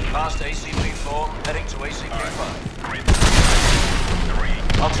 Past ACP4, heading to ACP5.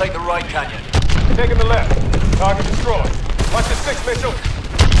 I'll take the right canyon. Taking the left. Target destroyed. Watch the 6, Mitchell.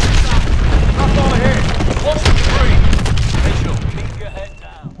 Knock all ahead. Watch the debris. Mitchell, keep your head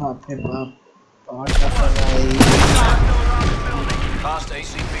down. Past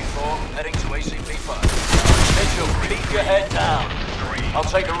ACP4, heading to ACP5. Mitchell, keep your head down. I'll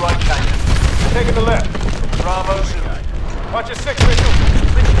take the right canyon. Taking the left. Bravo 2. Watch your 6, Mitchell.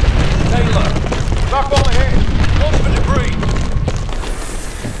 Stay low. Knock all ahead. Watch for debris.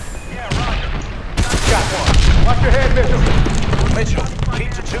 Got one. Watch your head, Mitchell. Mitchell,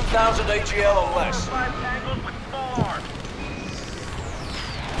 keep to 2,000 AGL or less.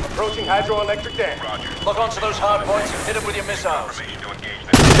 Approaching hydroelectric dam. Lock onto those hard points and hit them with your missiles.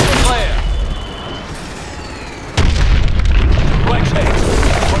 Clear. Right head.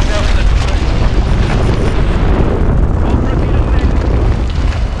 Watch out for the debris.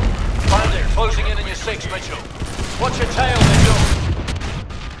 Bandit, closing in on your 6, Mitchell. Watch your tail, Mitchell.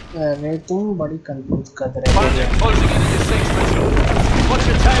 अरे तुम बड़ी confuse कर रहे हो। Bandit, closing in on your 6, Mitchell. Watch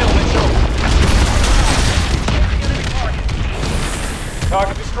your tail, Mitchell.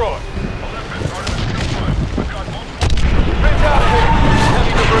 Target destroyed. Bridge out ahead.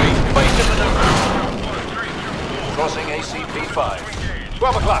 Heavy debris. Evasive maneuver. Crossing ACP5.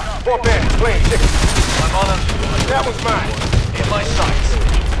 12 o'clock. 4 bands. Plane ticket. I'm on him. That one's mine. In my sights.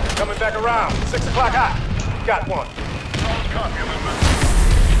 Coming back around. 6 o'clock hot. Got one.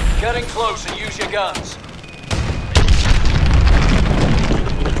 Getting close and use your guns.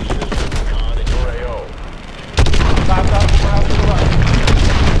 Con in your AO. 5,000 miles to the right.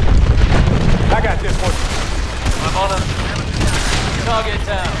 I got this one. I'm on him. Target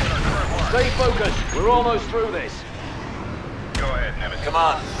down. Stay focused. We're almost through this. Go ahead, Nemesis. Come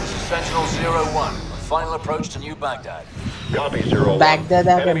on. This is Sentinel 01. Final approach to New Baghdad. Copy 01. Baghdad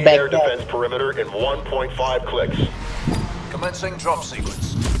Enemy air defense perimeter in 1.5 clicks. Commencing drop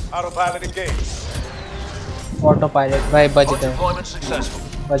sequence. Autopilot engaged. Autopilot भाई बज गए। Deployment successful.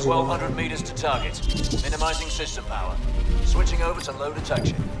 1,200 meters to target. Minimizing system power. Switching over to low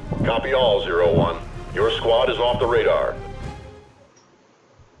detection. Copy all, 01. Your squad is off the radar.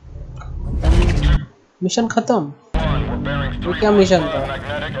 Mission खत्म। We're bearing ये क्या mission था?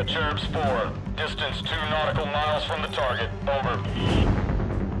 magnetic at Cherubs 4. Distance 2 nautical miles from the target. Over.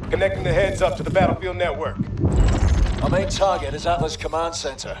 Connecting the heads up to the battlefield network. Our main target is Atlas Command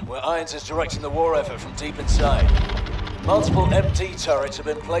Center, where Irons is directing the war effort from deep inside. Multiple MD turrets have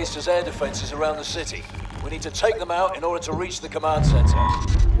been placed as air defenses around the city. We need to take them out in order to reach the command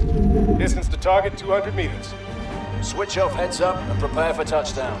center. Distance to target 200 meters. Switch off heads up and prepare for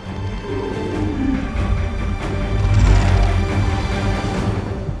touchdown.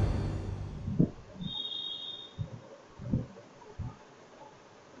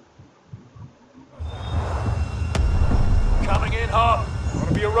 Coming in hot.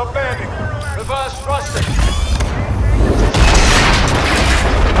 Gonna be a rough landing. Reverse thrusting.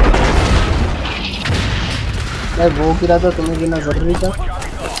 मैं वो गिरा तो तुम्हें गिरना जरूरी था।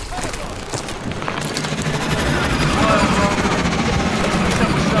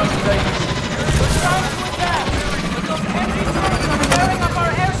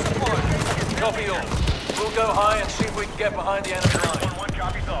 Copy all. We'll go high and see if we can get behind the enemy line. One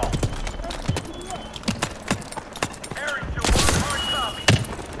copies all.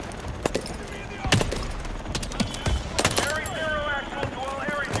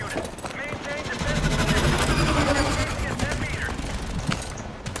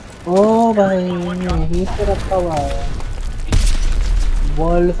 ओ भाई यहीं पे रखा हुआ है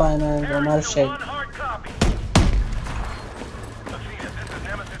world finance owner shake.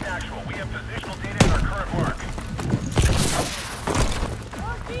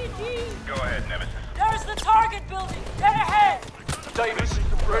 There's the target building. Get ahead. Davis,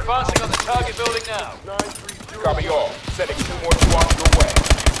 we're advancing on the target building now. Copy all. Sending 2 more squads your way.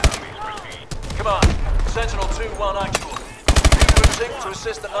 Come on. Sentinel 2-1 actual. Rerouting to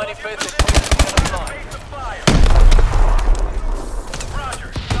assist the 95th in enemy line. Roger.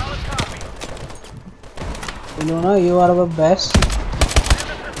 Solid copy. Luna, you are the best.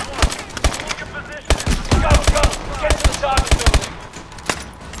 Go! Get to the target building.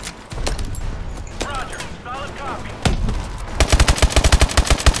 Roger. Solid copy.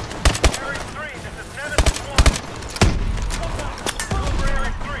 Area 3, this is Nemesis 1. Over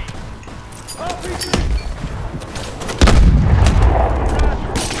Area 3. RPG!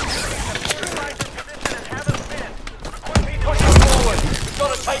 Pushing forward. We've got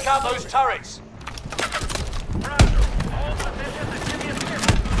to take out those turrets.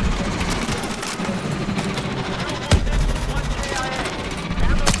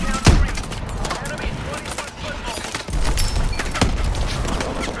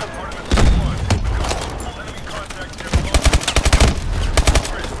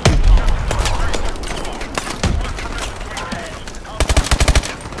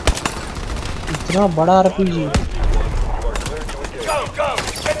 इतना बड़ा RPG. Go!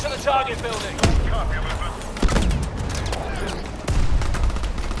 Get to the target building.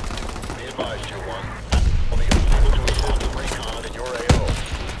 Be advised, 2-1. We'll be able to assist with recon in your AO.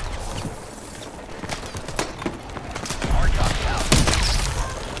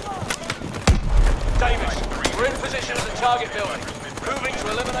 Davis, we're in position at the target building. Moving to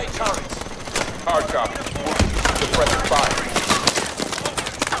eliminate turrets. Hard copy. Suppressing fire.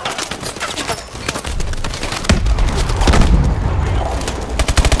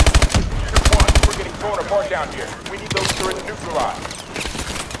 Torn apart down here. We need those turrets neutralized.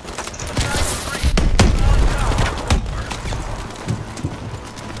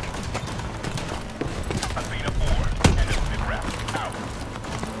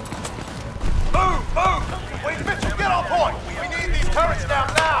 Move! Wait, Mitchell, get on point! We need these turrets down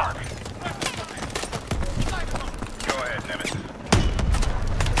now! Go ahead, Nemesis.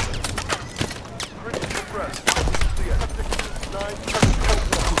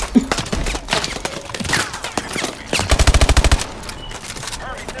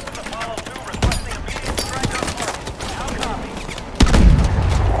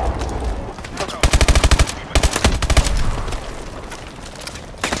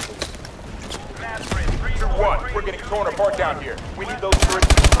 We're getting torn apart down here. We need those turrets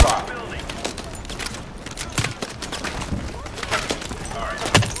neutralized.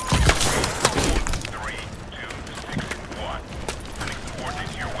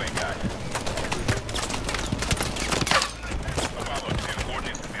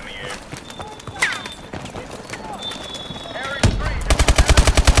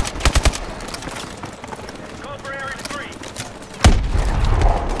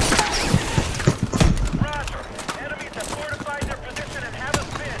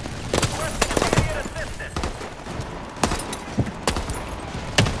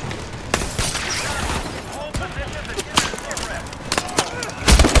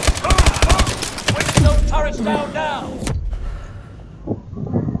 Down now!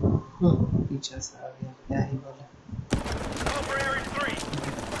 पीछे से आ गया क्या ही बोले. Over Area 3.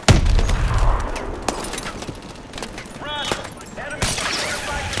 Roger. Enemies are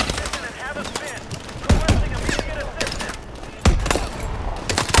fortified your position and have us pinned. Requesting immediate assistance.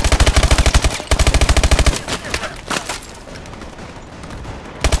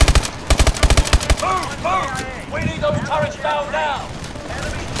 Move! We need those turrets down now!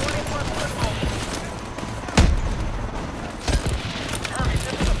 Enemy 20-plus foothold.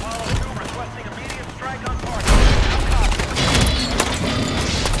 Requesting immediate strike on target.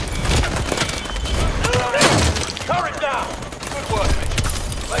 Turret down! Good work, Mitchell.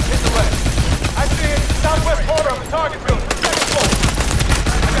 Let's hit the rest. I see it. Southwest corner of the target building. Second floor.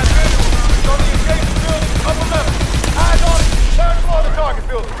 I got visuals. It's on the adjacent building. Upper level. Eyes on it. Third floor of the target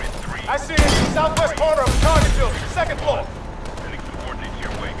building. I see it. Southwest corner of the target building. Second floor. Sending coordinates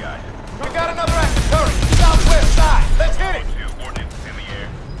your way, guys. We got another active turret. Southwest side. Let's hit it. Coordinates in the air.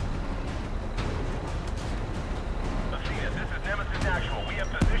 This is Nemesis Actual. We have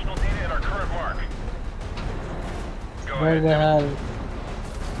positional data at our current mark. Go Where ahead. the hell?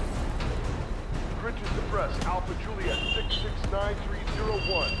 Bridges suppressed. Alpha Juliet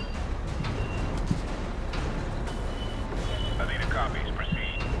 669301. Alina copies.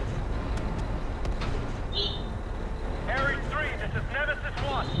 Proceed. Area 3, this is Nemesis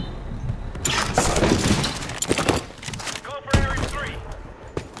 1. Go for Area 3.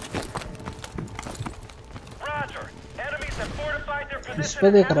 Roger. Enemies have fortified their position. इस पे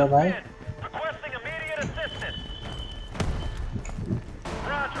देख रहा भाई. Requesting immediate assistance.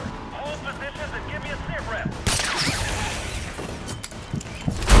 Roger. Hold positions and give me a sit rep.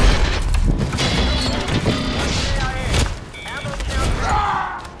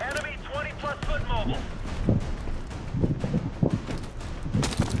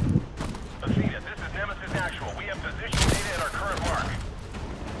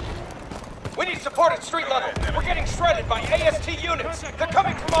 need support at street level. We're getting shredded by AST units. They're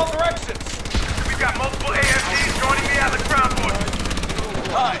coming from all directions. We've got multiple ASTs joining me at the ground forces.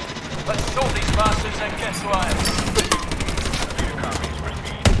 Hi. Let's sort these bastards and get to Irons.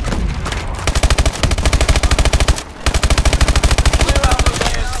 Clear out those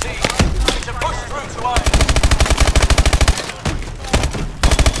ASTs. We need to push through to Irons.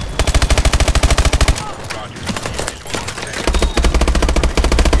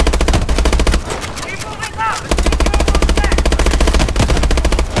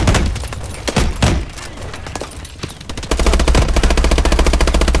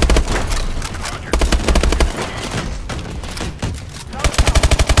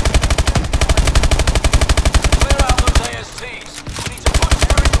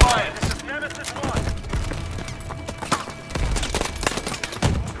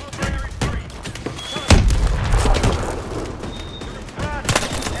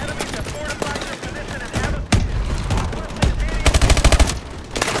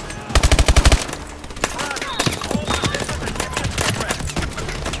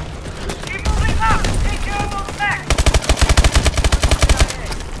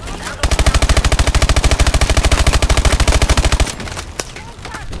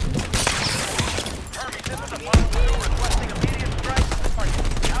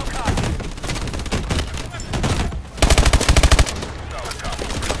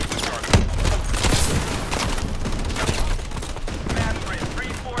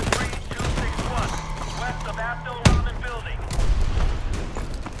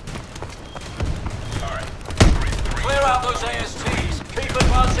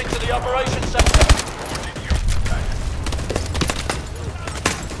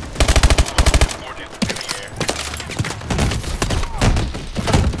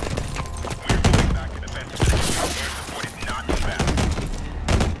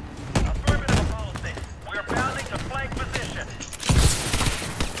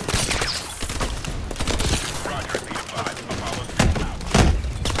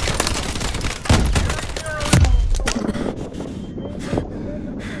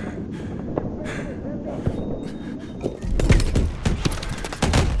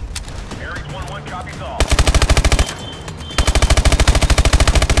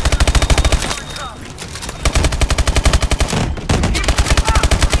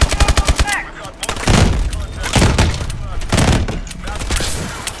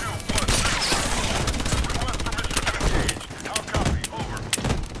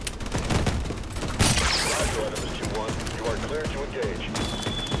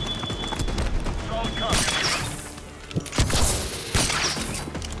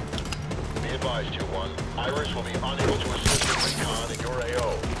 Iris will be unable to assist with recon in your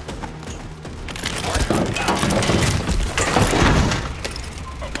AO.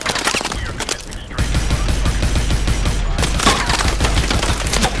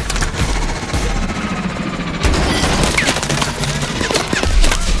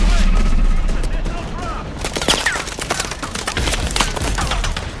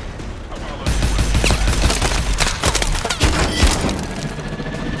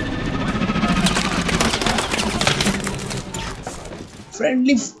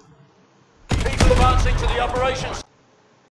 Friendly. People advancing to the operations